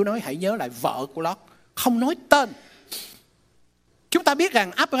đọc đó. Chúa nói hãy nhớ lại vợ của Lót, không nói tên. Chúng ta biết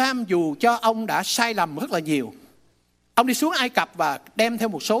rằng Abraham dù cho ông đã sai lầm rất là nhiều, ông đi xuống Ai Cập và đem theo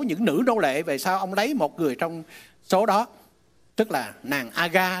một số những nữ nô lệ, về sau ông lấy một người trong số đó, tức là nàng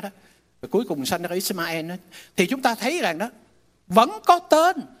Aga đó, và cuối cùng sanh ra Ismael đó. Thì chúng ta thấy rằng đó vẫn có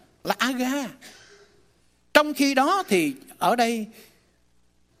tên là Aga. Trong khi đó thì ở đây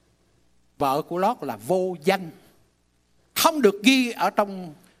vợ của Lót là vô danh, không được ghi ở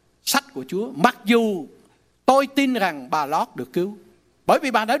trong sách của Chúa. Mặc dù tôi tin rằng bà Lót được cứu, bởi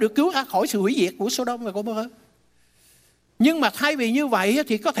vì bà đã được cứu ra khỏi sự hủy diệt của Sodom và Gomorrah. Nhưng mà thay vì như vậy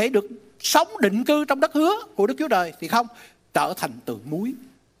thì có thể được sống định cư trong đất hứa của Đức Chúa Trời, thì không, trở thành tượng muối.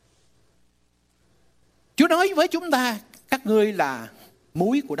 Chúa nói với chúng ta, các ngươi là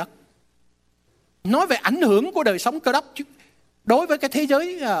muối của đất. Nói về ảnh hưởng của đời sống Cơ Đốc đối với cái thế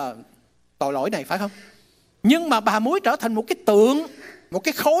giới tội lỗi này, phải không? Nhưng mà bà muối trở thành một cái tượng, một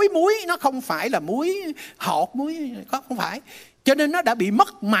cái khối muối, nó không phải là muối hột, muối không phải. Cho nên nó đã bị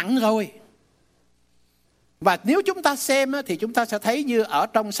mất mặn rồi. Và nếu chúng ta xem thì chúng ta sẽ thấy như ở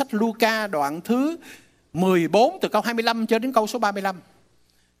trong sách Luca đoạn thứ 14 từ câu 25 cho đến câu số 35.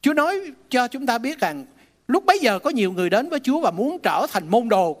 Chúa nói cho chúng ta biết rằng lúc bấy giờ có nhiều người đến với Chúa và muốn trở thành môn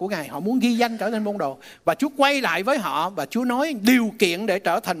đồ của Ngài. Họ muốn ghi danh trở thành môn đồ. Và Chúa quay lại với họ và Chúa nói điều kiện để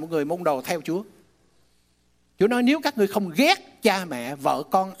trở thành một người môn đồ theo Chúa. Chúa nói nếu các ngươi không ghét cha mẹ, vợ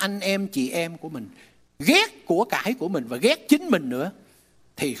con, anh em, chị em của mình, ghét của cải của mình và ghét chính mình nữa,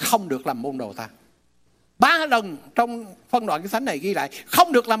 thì không được làm môn đồ ta. 3 lần trong phân đoạn kinh thánh này ghi lại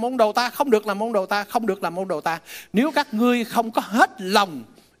không được làm môn đồ ta, không được làm môn đồ ta, không được làm môn đồ ta. Nếu các ngươi không có hết lòng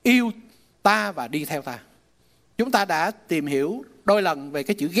yêu ta và đi theo ta. Chúng ta đã tìm hiểu đôi lần về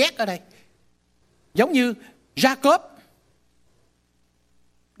cái chữ ghét ở đây. Giống như Jacob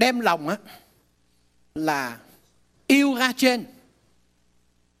đem lòng là yêu Rachel,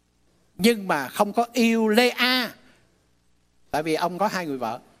 nhưng mà không có yêu Lea, tại vì ông có 2 người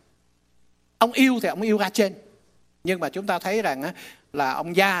vợ. Ông yêu thì ông yêu Rachel, nhưng mà chúng ta thấy rằng là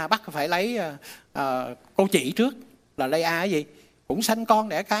ông già bắt phải lấy cô chị trước là Lea cái gì cũng sanh con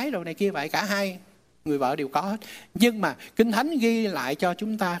đẻ cái rồi này kia vậy, cả 2 người vợ đều có hết. Nhưng mà Kinh Thánh ghi lại cho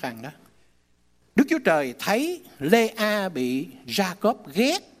chúng ta rằng đó, Đức Chúa Trời thấy Lea bị Jacob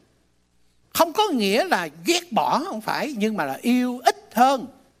ghét, không có nghĩa là ghét bỏ, không phải, nhưng mà là yêu ít hơn.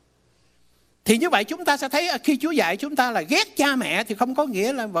 Thì như vậy chúng ta sẽ thấy khi Chúa dạy chúng ta là ghét cha mẹ thì không có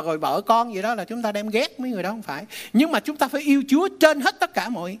nghĩa là rồi vợ con gì đó là chúng ta đem ghét mấy người đó, không phải. Nhưng mà chúng ta phải yêu Chúa trên hết tất cả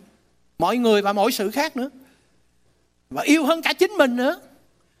mọi người và mọi sự khác nữa. Và yêu hơn cả chính mình nữa.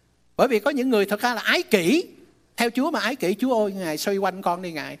 Bởi vì có những người thật ra là ái kỷ theo Chúa, mà ái kỷ Chúa ơi Ngài xoay quanh con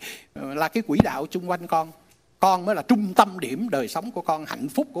đi Ngài, là cái quỹ đạo chung quanh con mới là trung tâm điểm đời sống của con, hạnh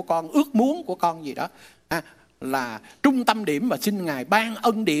phúc của con, ước muốn của con gì đó là trung tâm điểm, và xin Ngài ban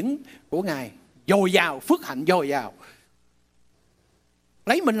ân điển của Ngài dồi dào, phước hạnh dồi dào.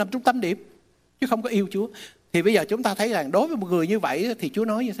 Lấy mình làm trung tâm điểm chứ không có yêu Chúa. Thì bây giờ chúng ta thấy rằng đối với một người như vậy thì Chúa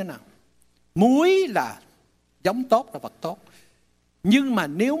nói như thế nào? Muối là giống tốt, là vật tốt, nhưng mà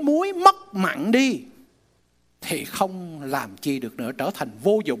nếu muối mất mặn đi thì không làm chi được nữa, trở thành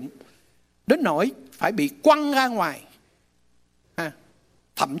vô dụng, đến nỗi phải bị quăng ra ngoài,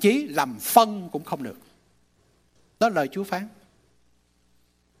 thậm chí làm phân cũng không được. Đó là lời Chúa phán.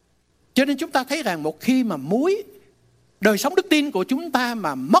 Cho nên chúng ta thấy rằng một khi mà muối, đời sống đức tin của chúng ta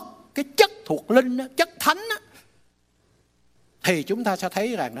mà mất cái chất thuộc linh, chất thánh, thì chúng ta sẽ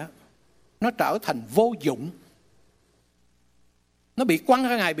thấy rằng đó, nó trở thành vô dụng. Nó bị quăng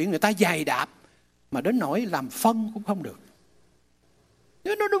ra ngoài, bị người ta giày đạp, mà đến nỗi làm phân cũng không được.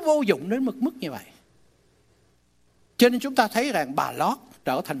 Nó vô dụng đến mức như vậy. Cho nên chúng ta thấy rằng bà Lót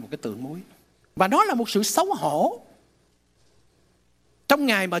trở thành một cái tượng muối. Và nó là một sự xấu hổ. Trong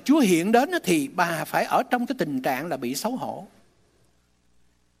ngày mà Chúa hiện đến thì bà phải ở trong cái tình trạng là bị xấu hổ.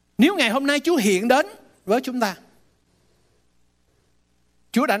 Nếu ngày hôm nay Chúa hiện đến với chúng ta,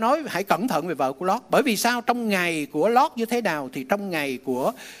 Chúa đã nói hãy cẩn thận về vợ của Lót. Bởi vì sao? Trong ngày của Lót như thế nào thì trong ngày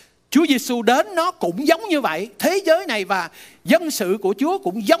của Chúa Giêsu đến nó cũng giống như vậy. Thế giới này và dân sự của Chúa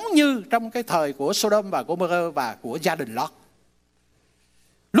cũng giống như trong cái thời của Sodom và Gomorrah và của gia đình Lót.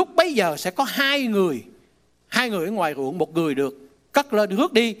 Lúc bấy giờ sẽ có 2 người ở ngoài ruộng, một người được cất lên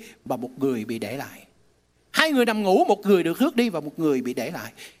rước đi và một người bị để lại. 2 người nằm ngủ, một người được rước đi và một người bị để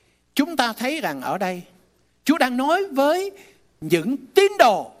lại. Chúng ta thấy rằng ở đây Chúa đang nói với những tín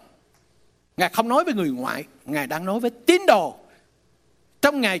đồ. Ngài không nói với người ngoại, Ngài đang nói với tín đồ.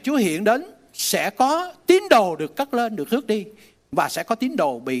 Trong ngày Chúa hiện đến sẽ có tín đồ được cất lên, được rước đi, và sẽ có tín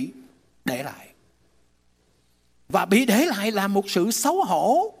đồ bị để lại. Và bị để lại là một sự xấu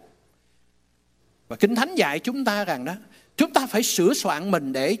hổ. Và Kinh Thánh dạy chúng ta rằng đó, chúng ta phải sửa soạn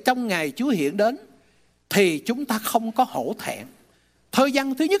mình để trong ngày Chúa hiện đến thì chúng ta không có hổ thẹn. Thơ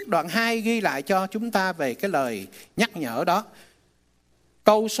Văn thứ nhất đoạn 2 ghi lại cho chúng ta về cái lời nhắc nhở đó.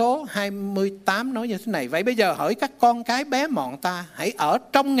 Câu số 28 nói như thế này: vậy bây giờ hỡi các con cái bé mọn ta, hãy ở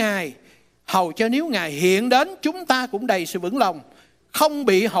trong Ngài, hầu cho nếu Ngài hiện đến chúng ta cũng đầy sự vững lòng, không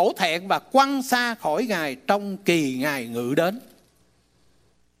bị hổ thẹn và quăng xa khỏi Ngài trong kỳ Ngài ngự đến.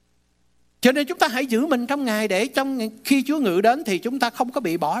 Cho nên chúng ta hãy giữ mình trong Ngài để trong khi Chúa ngự đến thì chúng ta không có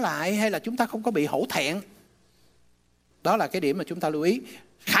bị bỏ lại hay là chúng ta không có bị hổ thẹn. Đó là cái điểm mà chúng ta lưu ý.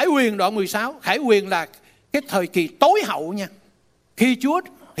 Khải Huyền đoạn 16, Khải Huyền là cái thời kỳ tối hậu nha. Khi Chúa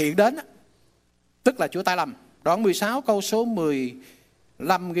hiện đến, tức là Chúa tái lâm. Đoạn 16 câu số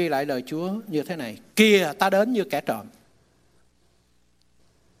 15 ghi lại lời Chúa như thế này: kìa ta đến như kẻ trộm.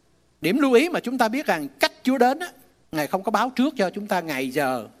 Điểm lưu ý mà chúng ta biết rằng cách Chúa đến, Ngài không có báo trước cho chúng ta ngày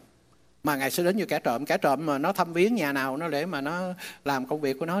giờ, mà Ngài sẽ đến như kẻ trộm. Kẻ trộm mà nó thăm viếng nhà nào nó để mà nó làm công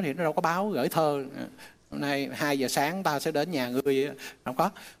việc của nó thì nó đâu có báo gửi thơ hôm nay 2 giờ sáng ta sẽ đến nhà ngươi, không có.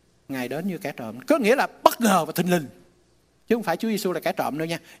 Ngài đến như kẻ trộm, có nghĩa là bất ngờ và thình lình. Chứ không phải Chúa Giêsu là kẻ trộm đâu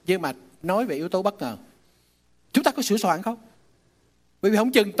nha, nhưng mà nói về yếu tố bất ngờ. Chúng ta có sửa soạn không? Bởi vì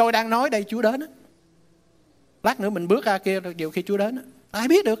không chừng tôi đang nói đây Chúa đến á. Lát nữa mình bước ra kia nhiều khi Chúa đến á. Ai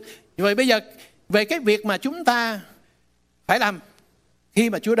biết được. Vậy bây giờ về cái việc mà chúng ta phải làm khi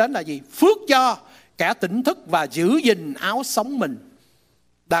mà Chúa đến là gì? Phước cho kẻ tỉnh thức và giữ gìn áo sống mình,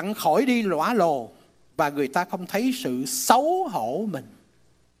 đặng khỏi đi lõa lồ và người ta không thấy sự xấu hổ mình.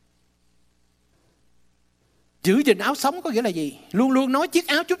 Giữ gìn áo sống có nghĩa là gì? Luôn luôn nói chiếc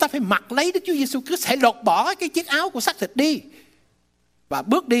áo chúng ta phải mặc lấy Đức Chúa Giêsu Christ, hãy lột bỏ cái chiếc áo của xác thịt đi và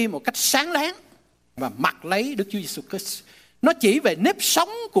bước đi một cách sáng láng và mặc lấy Đức Chúa Giêsu Christ. Nó chỉ về nếp sống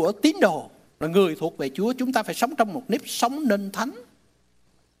của tín đồ, là người thuộc về Chúa. Chúng ta phải sống trong một nếp sống nên thánh.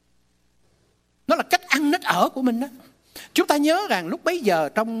 Nó là cách ăn nết ở của mình đó. Chúng ta nhớ rằng lúc bấy giờ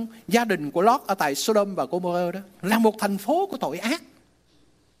trong gia đình của Lót ở tại Sodom và Gomorrah đó là một thành phố của tội ác.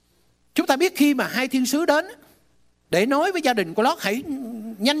 Chúng ta biết khi mà hai thiên sứ đến để nói với gia đình của Lót hãy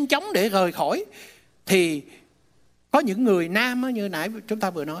nhanh chóng để rời khỏi, thì có những người nam như nãy chúng ta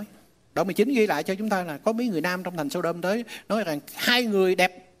vừa nói, Đoạn 19 ghi lại cho chúng ta là có mấy người nam trong thành Sodom tới nói rằng hai người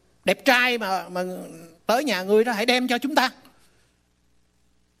đẹp trai mà tới nhà ngươi đó hãy đem cho chúng ta,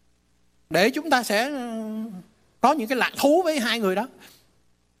 để chúng ta sẽ có những cái lạc thú với hai người đó.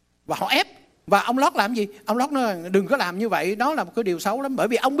 Và họ ép. Và ông Lót làm gì? Ông Lót nói rằng đừng có làm như vậy, đó là một cái điều xấu lắm. Bởi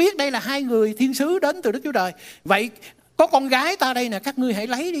vì ông biết đây là hai người thiên sứ đến từ Đức Chúa Trời. Vậy có con gái ta đây nè, các ngươi hãy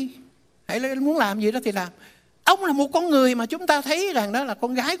lấy đi. Hãy lấy, muốn làm gì đó thì làm. Ông là một con người mà chúng ta thấy rằng đó là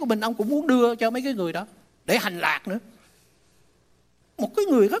con gái của mình, ông cũng muốn đưa cho mấy cái người đó để hành lạc nữa. Một cái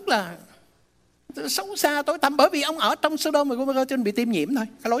người rất là xấu xa tối tăm, bởi vì ông ở trong Sodom và Gomorrah cho nên bị tiêm nhiễm thôi.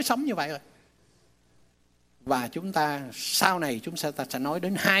 Cái lối sống như vậy rồi. Và chúng ta sau này ta sẽ nói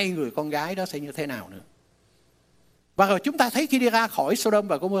đến hai người con gái đó sẽ như thế nào nữa. Và rồi chúng ta thấy khi đi ra khỏi Sodom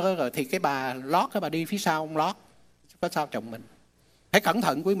và Gomorrah rồi thì cái bà Lót, cái bà đi phía sau ông Lót, có sao chồng mình. Hãy cẩn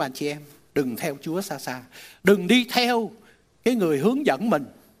thận quý bạn chị em, đừng theo Chúa xa xa, đừng đi theo cái người hướng dẫn mình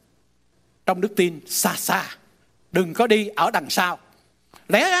trong đức tin xa xa, đừng có đi ở đằng sau.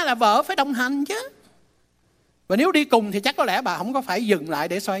 Lẽ ra là vợ phải đồng hành chứ. Và nếu đi cùng thì chắc có lẽ bà không có phải dừng lại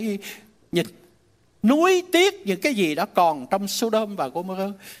để xoay nhìn, nuối tiếc những cái gì đó còn trong Sodom và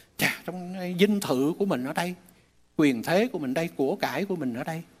Gomorrah. Chà, trong dinh thự của mình ở đây, quyền thế của mình đây, của cải của mình ở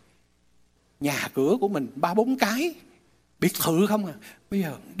đây, nhà cửa của mình 3-4 cái, biệt thự không à. Bây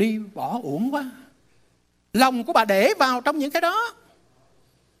giờ đi bỏ uổng quá. Lòng của bà để vào trong những cái đó,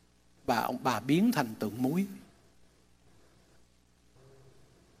 và bà biến thành tượng muối.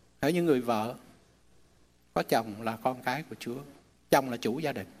 Ở những người vợ có chồng là con cái của Chúa, chồng là chủ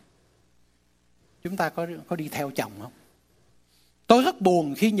gia đình, chúng ta có đi theo chồng không? Tôi rất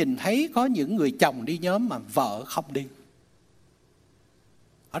buồn khi nhìn thấy có những người chồng đi nhóm mà vợ không đi.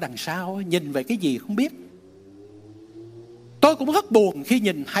 Ở đằng sau nhìn về cái gì không biết. Tôi cũng rất buồn khi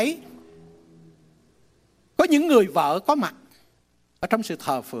nhìn thấy có những người vợ có mặt ở trong sự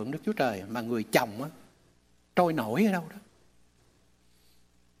thờ phượng Đức Chúa Trời mà người chồng trôi nổi ở đâu đó.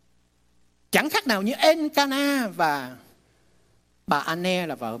 Chẳng khác nào như Encana và bà Anne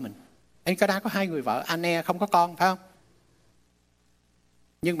là vợ mình. Encana có 2 người vợ, Anne không có con, phải không?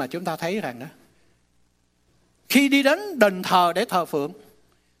 Nhưng mà chúng ta thấy rằng đó, khi đi đến đền thờ để thờ phượng,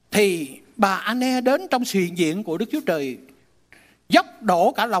 thì bà Anne đến trong sự hiện diện của Đức Chúa Trời, dốc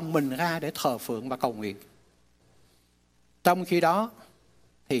đổ cả lòng mình ra để thờ phượng và cầu nguyện. Trong khi đó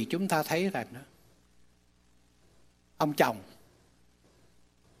thì chúng ta thấy rằng đó, ông chồng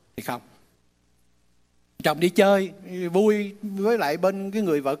thì không. Chồng đi chơi vui với lại bên cái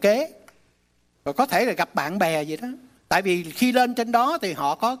người vợ kế, rồi có thể là gặp bạn bè gì đó. Tại vì khi lên trên đó thì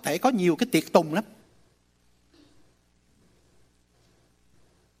họ có thể có nhiều cái tiệc tùng lắm.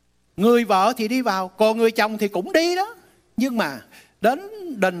 Người vợ thì đi vào, còn người chồng thì cũng đi đó. Nhưng mà đến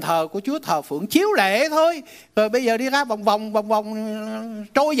đền thờ của Chúa thờ phượng chiếu lệ thôi, rồi bây giờ đi ra vòng vòng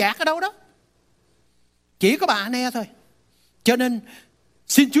trôi dạt ở đâu đó. Chỉ có bà Anne thôi. Cho nên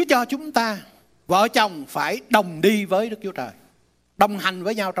xin Chúa cho chúng ta vợ chồng phải đồng đi với Đức Chúa Trời, đồng hành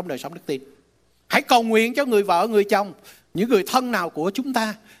với nhau trong đời sống đức tin. Hãy cầu nguyện cho người vợ, người chồng, những người thân nào của chúng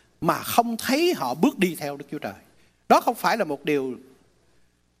ta mà không thấy họ bước đi theo Đức Chúa Trời. Đó không phải là một điều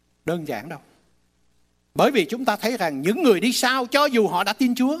đơn giản đâu. Bởi vì chúng ta thấy rằng những người đi sau, cho dù họ đã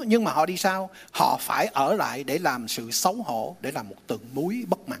tin Chúa, nhưng mà họ đi sau, họ phải ở lại để làm sự xấu hổ, để làm một tượng muối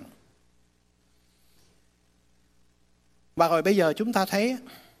bất mặn. Và rồi bây giờ chúng ta thấy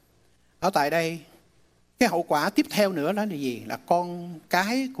ở tại đây, cái hậu quả tiếp theo nữa đó là gì? Là con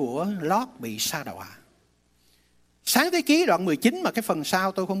cái của Lót bị sa đọa. Sáng thế ký đoạn 19 mà cái phần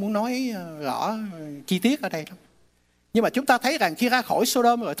sau tôi không muốn nói rõ chi tiết ở đây đâu. Nhưng mà chúng ta thấy rằng khi ra khỏi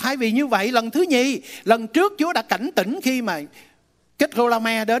Sodom rồi, thay vì như vậy lần thứ nhì, lần trước Chúa đã cảnh tỉnh khi mà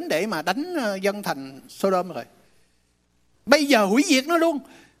Kedorlaomer đến để mà đánh dân thành Sodom rồi. Bây giờ hủy diệt nó luôn.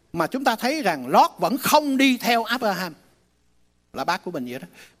 Mà chúng ta thấy rằng Lót vẫn không đi theo Abraham, là bác của mình vậy đó,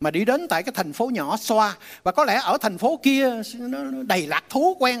 mà đi đến tại cái thành phố nhỏ Xoa. Và có lẽ ở thành phố kia nó đầy lạc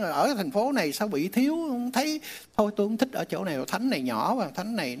thú, quen rồi. Ở cái thành phố này sao bị thiếu, không thấy, thôi tôi không thích ở chỗ này, hội thánh này nhỏ và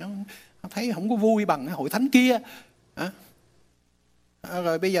thánh này nó thấy không có vui bằng hội thánh kia.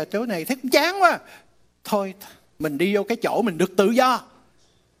 Rồi bây giờ chỗ này thấy cũng chán quá, thôi mình đi vô cái chỗ mình được tự do.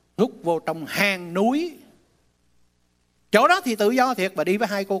 Rút vô trong hang núi, chỗ đó thì tự do thiệt, và đi với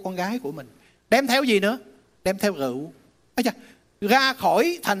 2 cô con gái của mình. Đem theo gì nữa? Đem theo rượu. Ra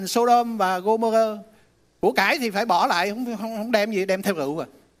khỏi thành Sodom và Gomorrah, của cải thì phải bỏ lại, không đem gì, đem theo rượu à.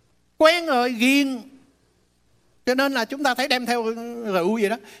 Quen rồi, ghiền. Cho nên là chúng ta thấy đem theo rượu vậy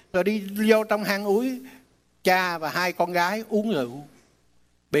đó. Rồi đi vô trong hang núi, cha và 2 con gái uống rượu,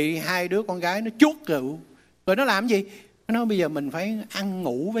 bị 2 đứa con gái nó chuốt rượu. Rồi nó làm gì? Nó nói bây giờ mình phải ăn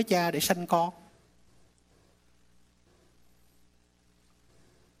ngủ với cha để sanh con.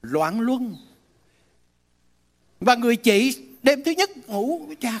 Loạn luân. Và người chị đêm thứ nhất ngủ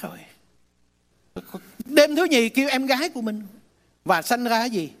với cha rồi, đêm thứ nhì kêu em gái của mình, và sanh ra cái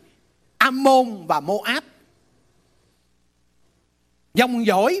gì? Ammon và Moab. Dòng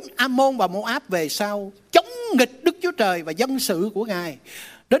dõi Ammon và Moab về sau chống nghịch Đức Chúa Trời và dân sự của Ngài.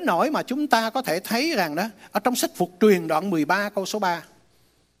 Đến nỗi mà chúng ta có thể thấy rằng đó, ở trong sách Phục Truyền đoạn 13 câu số 3,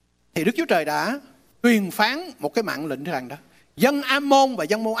 thì Đức Chúa Trời đã truyền phán một cái mạng lệnh rằng đó, dân Ammon và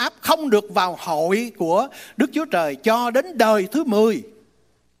dân Moab không được vào hội của Đức Chúa Trời cho đến đời thứ 10.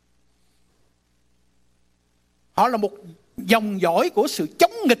 Họ là một dòng dõi của sự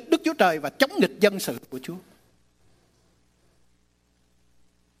chống nghịch Đức Chúa Trời và chống nghịch dân sự của Chúa.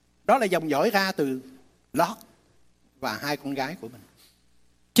 Đó là dòng dõi ra từ Lót và 2 con gái của mình.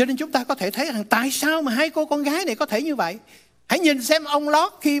 Cho nên chúng ta có thể thấy rằng tại sao mà 2 cô con gái này có thể như vậy. Hãy nhìn xem ông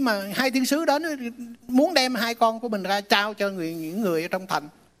Lót khi mà 2 thiên sứ đến muốn đem 2 con của mình ra trao cho những người ở trong thành,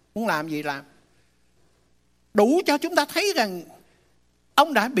 muốn làm gì làm. Đủ cho chúng ta thấy rằng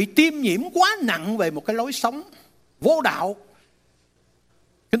ông đã bị tiêm nhiễm quá nặng về một cái lối sống vô đạo.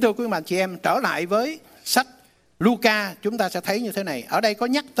 Kính thưa quý bà chị em, trở lại với sách Luca, chúng ta sẽ thấy như thế này. Ở đây có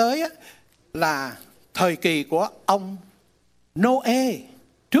nhắc tới là thời kỳ của ông Noe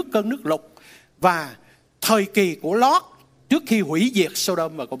trước cơn nước lụt, và thời kỳ của Lót trước khi hủy diệt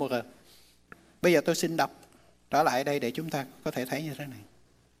Sodom và Gomorrah. Bây giờ tôi xin đọc trở lại đây để chúng ta có thể thấy như thế này.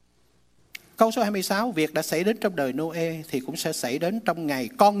 Câu số 26, việc đã xảy đến trong đời Noe thì cũng sẽ xảy đến trong ngày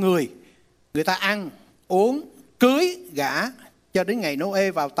con người. Người ta ăn, uống, cưới, gả cho đến ngày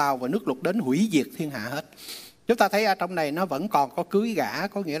Noe vào tàu và nước lụt đến hủy diệt thiên hạ hết. Chúng ta thấy ở trong này nó vẫn còn có cưới gả,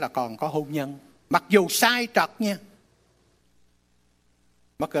 có nghĩa là còn có hôn nhân. Mặc dù sai trật nha.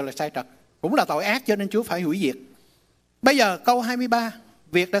 Mặc dù là sai trật, cũng là tội ác cho nên Chúa phải hủy diệt. Bây giờ câu 23,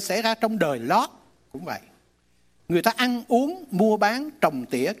 việc đã xảy ra trong đời Lót cũng vậy. Người ta ăn uống, mua bán, trồng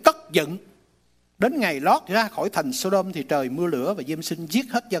tỉa, cất dựng. Đến ngày Lót ra khỏi thành Sodom thì trời mưa lửa và diêm sinh giết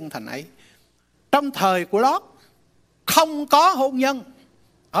hết dân thành ấy. Trong thời của Lót không có hôn nhân.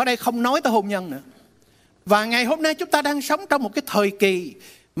 Ở đây không nói tới hôn nhân nữa. Và ngày hôm nay chúng ta đang sống trong một cái thời kỳ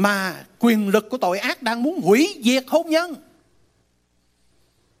mà quyền lực của tội ác đang muốn hủy diệt hôn nhân.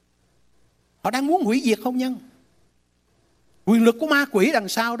 Họ đang muốn hủy diệt hôn nhân. Quyền lực của ma quỷ đằng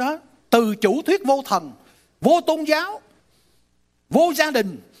sau đó, từ chủ thuyết vô thần, vô tôn giáo, vô gia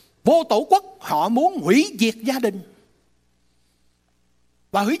đình, vô tổ quốc, họ muốn hủy diệt gia đình.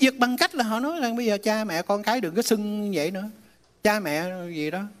 Và hủy diệt bằng cách là họ nói rằng bây giờ cha mẹ con cái đừng có xưng như vậy nữa. Cha mẹ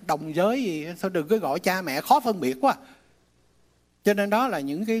gì đó, đồng giới gì, thôi đừng có gọi cha mẹ, khó phân biệt quá. Cho nên đó là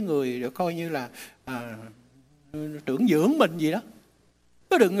những cái người được coi như là trưởng dưỡng mình gì đó.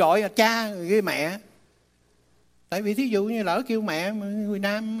 Cứ đừng gọi là cha với mẹ. Tại vì thí dụ như lỡ kêu mẹ, người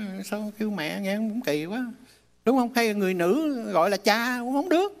nam sao kêu mẹ nghe cũng kỳ quá. Đúng không? Hay là người nữ gọi là cha cũng không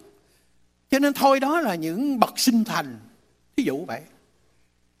được. Cho nên thôi đó là những bậc sinh thành. Thí dụ vậy.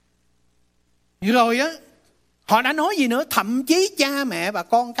 Rồi á, họ đã nói gì nữa? Thậm chí cha mẹ và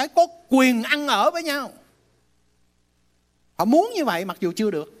con cái có quyền ăn ở với nhau. Họ muốn như vậy mặc dù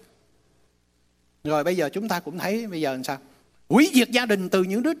chưa được. Rồi bây giờ chúng ta cũng thấy bây giờ làm sao? Hủy diệt gia đình từ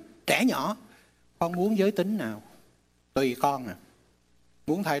những đứa trẻ nhỏ. Con muốn giới tính nào? Tùy con à.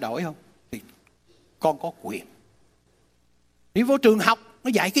 Muốn thay đổi không? Thì con có quyền. Đi vô trường học nó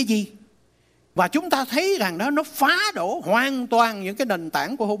dạy cái gì? Và chúng ta thấy rằng đó nó phá đổ hoàn toàn những cái nền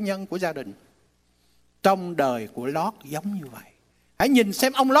tảng của hôn nhân, của gia đình. Trong đời của Lót giống như vậy. Hãy nhìn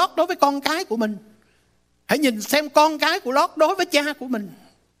xem ông Lót đối với con cái của mình. Hãy nhìn xem con cái của Lót đối với cha của mình.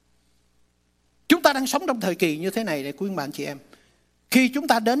 Chúng ta đang sống trong thời kỳ như thế này này quý bạn chị em. Khi chúng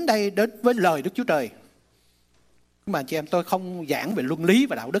ta đến đây, đến với lời Đức Chúa Trời, quý bạn chị em, tôi không giảng về luân lý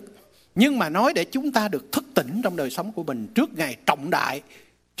và đạo đức, Nhưng mà nói để chúng ta được thức tỉnh trong đời sống của mình trước ngày trọng đại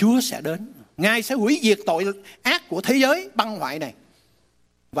Chúa sẽ đến. Ngài sẽ hủy diệt tội ác của thế giới băng hoại này.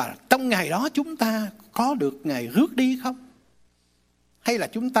 Và trong ngày đó chúng ta có được Ngài rước đi không? Hay là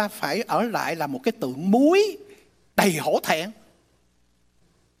chúng ta phải ở lại là một cái tượng muối đầy hổ thẹn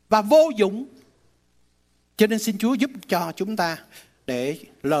và vô dụng? Cho nên xin Chúa giúp cho chúng ta để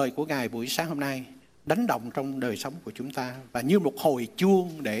lời của Ngài buổi sáng hôm nay đánh động trong đời sống của chúng ta, và như một hồi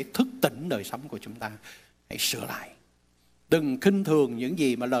chuông để thức tỉnh đời sống của chúng ta. Hãy sửa lại. Đừng khinh thường những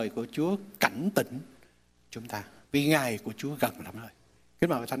gì mà lời của Chúa cảnh tỉnh chúng ta, vì ngày của Chúa gần lắm rồi. Kính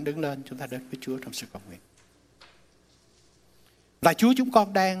mời Thánh đứng lên, chúng ta đến với Chúa trong sự cầu nguyện. Là Chúa, chúng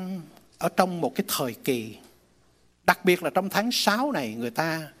con đang ở trong một cái thời kỳ, đặc biệt là trong tháng 6 này, người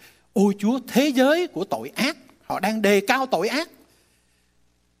ta, ôi Chúa, thế giới của tội ác, họ đang đề cao tội ác.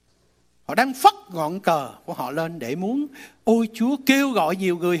 Họ đang phất ngọn cờ của họ lên để muốn, ôi Chúa, kêu gọi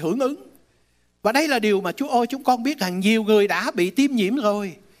nhiều người hưởng ứng. Và đây là điều mà Chúa ơi, chúng con biết rằng nhiều người đã bị tiêm nhiễm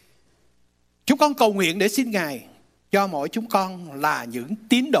rồi. Chúng con cầu nguyện để xin Ngài cho mỗi chúng con là những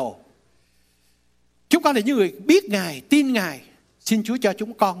tín đồ. Chúng con là những người biết Ngài, tin Ngài. Xin Chúa cho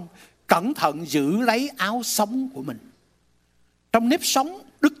chúng con cẩn thận giữ lấy áo sống của mình, trong nếp sống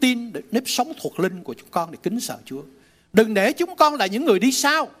đức tin, nếp sống thuộc linh của chúng con để kính sợ Chúa. Đừng để chúng con là những người đi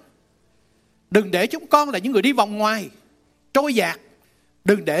sau. Đừng để chúng con là những người đi vòng ngoài, trôi dạt.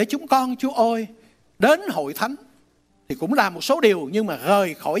 Đừng để chúng con, Chúa ơi, đến hội thánh thì cũng làm một số điều, nhưng mà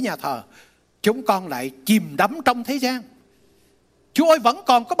rời khỏi nhà thờ, chúng con lại chìm đắm trong thế gian. Chúa ơi, vẫn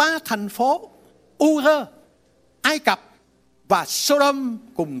còn có 3 thành phố, Ur, Ai Cập và Sodom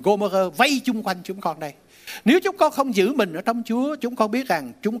cùng Gomorrah vây chung quanh chúng con đây. Nếu chúng con không giữ mình ở trong Chúa, chúng con biết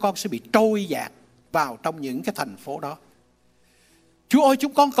rằng chúng con sẽ bị trôi dạt vào trong những cái thành phố đó. Chúa ơi,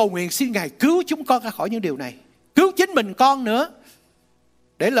 chúng con cầu nguyện xin Ngài cứu chúng con ra khỏi những điều này, cứu chính mình con nữa,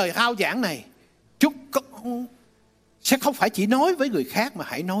 để lời rao giảng này chúng con sẽ không phải chỉ nói với người khác, mà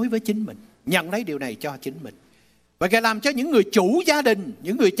hãy nói với chính mình, nhận lấy điều này cho chính mình. Và Ngài làm cho những người chủ gia đình,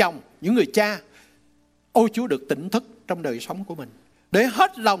 những người chồng, những người cha, ôi Chúa, được tỉnh thức trong đời sống của mình, để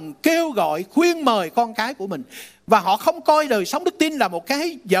hết lòng kêu gọi, khuyên mời con cái của mình. Và họ không coi đời sống đức tin là một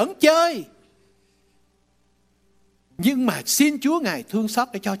cái giỡn chơi. Nhưng mà xin Chúa Ngài thương xót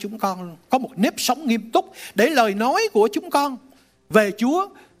để cho chúng con có một nếp sống nghiêm túc, để lời nói của chúng con về Chúa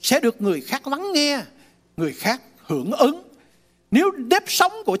sẽ được người khác lắng nghe, người khác hưởng ứng. Nếu nếp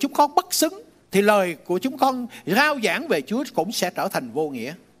sống của chúng con bất xứng thì lời của chúng con rao giảng về Chúa cũng sẽ trở thành vô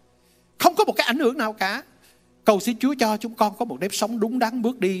nghĩa, không có một cái ảnh hưởng nào cả. Cầu xin Chúa cho chúng con có một nếp sống đúng đắn,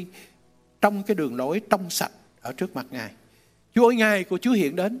 bước đi trong cái đường lối trong sạch ở trước mặt Ngài. Chúa ơi, ngày của Chúa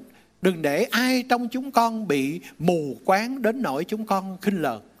hiện đến. Đừng để ai trong chúng con bị mù quáng đến nỗi chúng con khinh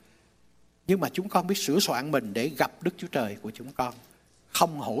lờn. Nhưng mà chúng con biết sửa soạn mình để gặp Đức Chúa Trời của chúng con,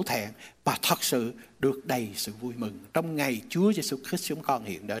 không hổ thẹn, và thật sự được đầy sự vui mừng trong ngày Chúa Giêsu Christ chúng con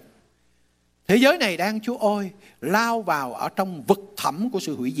hiện đến. Thế giới này đang, Chúa ơi, lao vào ở trong vực thẳm của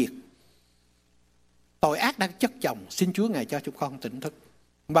sự hủy diệt. Tội ác đang chất chồng. Xin Chúa Ngài cho chúng con tỉnh thức.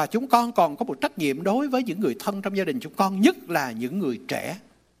 Và chúng con còn có một trách nhiệm đối với những người thân trong gia đình chúng con, nhất là những người trẻ.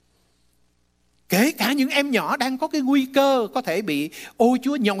 Kể cả những em nhỏ đang có cái nguy cơ có thể bị, ôi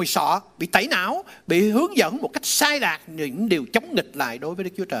Chúa, nhồi sọ, bị tẩy não, bị hướng dẫn một cách sai lạc, những điều chống nghịch lại đối với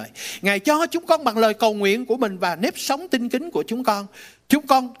Đức Chúa Trời. Ngài cho chúng con bằng lời cầu nguyện của mình và nếp sống tinh kính của chúng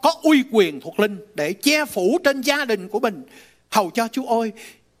con có uy quyền thuộc linh để che phủ trên gia đình của mình, hầu cho Chúa ơi,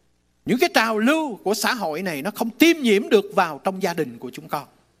 những cái trào lưu của xã hội này nó không tiêm nhiễm được vào trong gia đình của chúng con.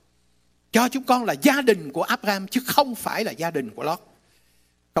 Cho chúng con là gia đình của Abraham chứ không phải là gia đình của Lót.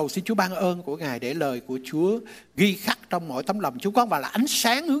 Cầu xin Chúa ban ơn của Ngài để lời của Chúa ghi khắc trong mỗi tấm lòng chúng con, và là ánh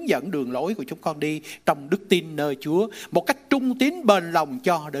sáng hướng dẫn đường lối của chúng con đi trong đức tin nơi Chúa một cách trung tín bền lòng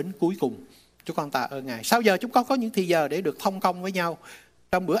cho đến cuối cùng. Chúng con tạ ơn Ngài. Sau giờ chúng con có những thì giờ để được thông công với nhau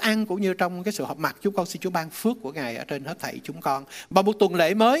trong bữa ăn cũng như trong cái sự họp mặt. Chúng con xin Chúa ban phước của Ngài ở trên hết thảy chúng con. Và một tuần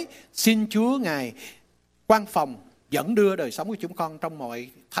lễ mới, xin Chúa Ngài quan phòng dẫn đưa đời sống của chúng con trong mọi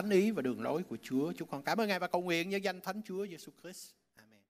thánh ý và đường lối của Chúa. Chúng con cảm ơn Ngài và cầu nguyện nhân danh Thánh Chúa Giêsu Christ.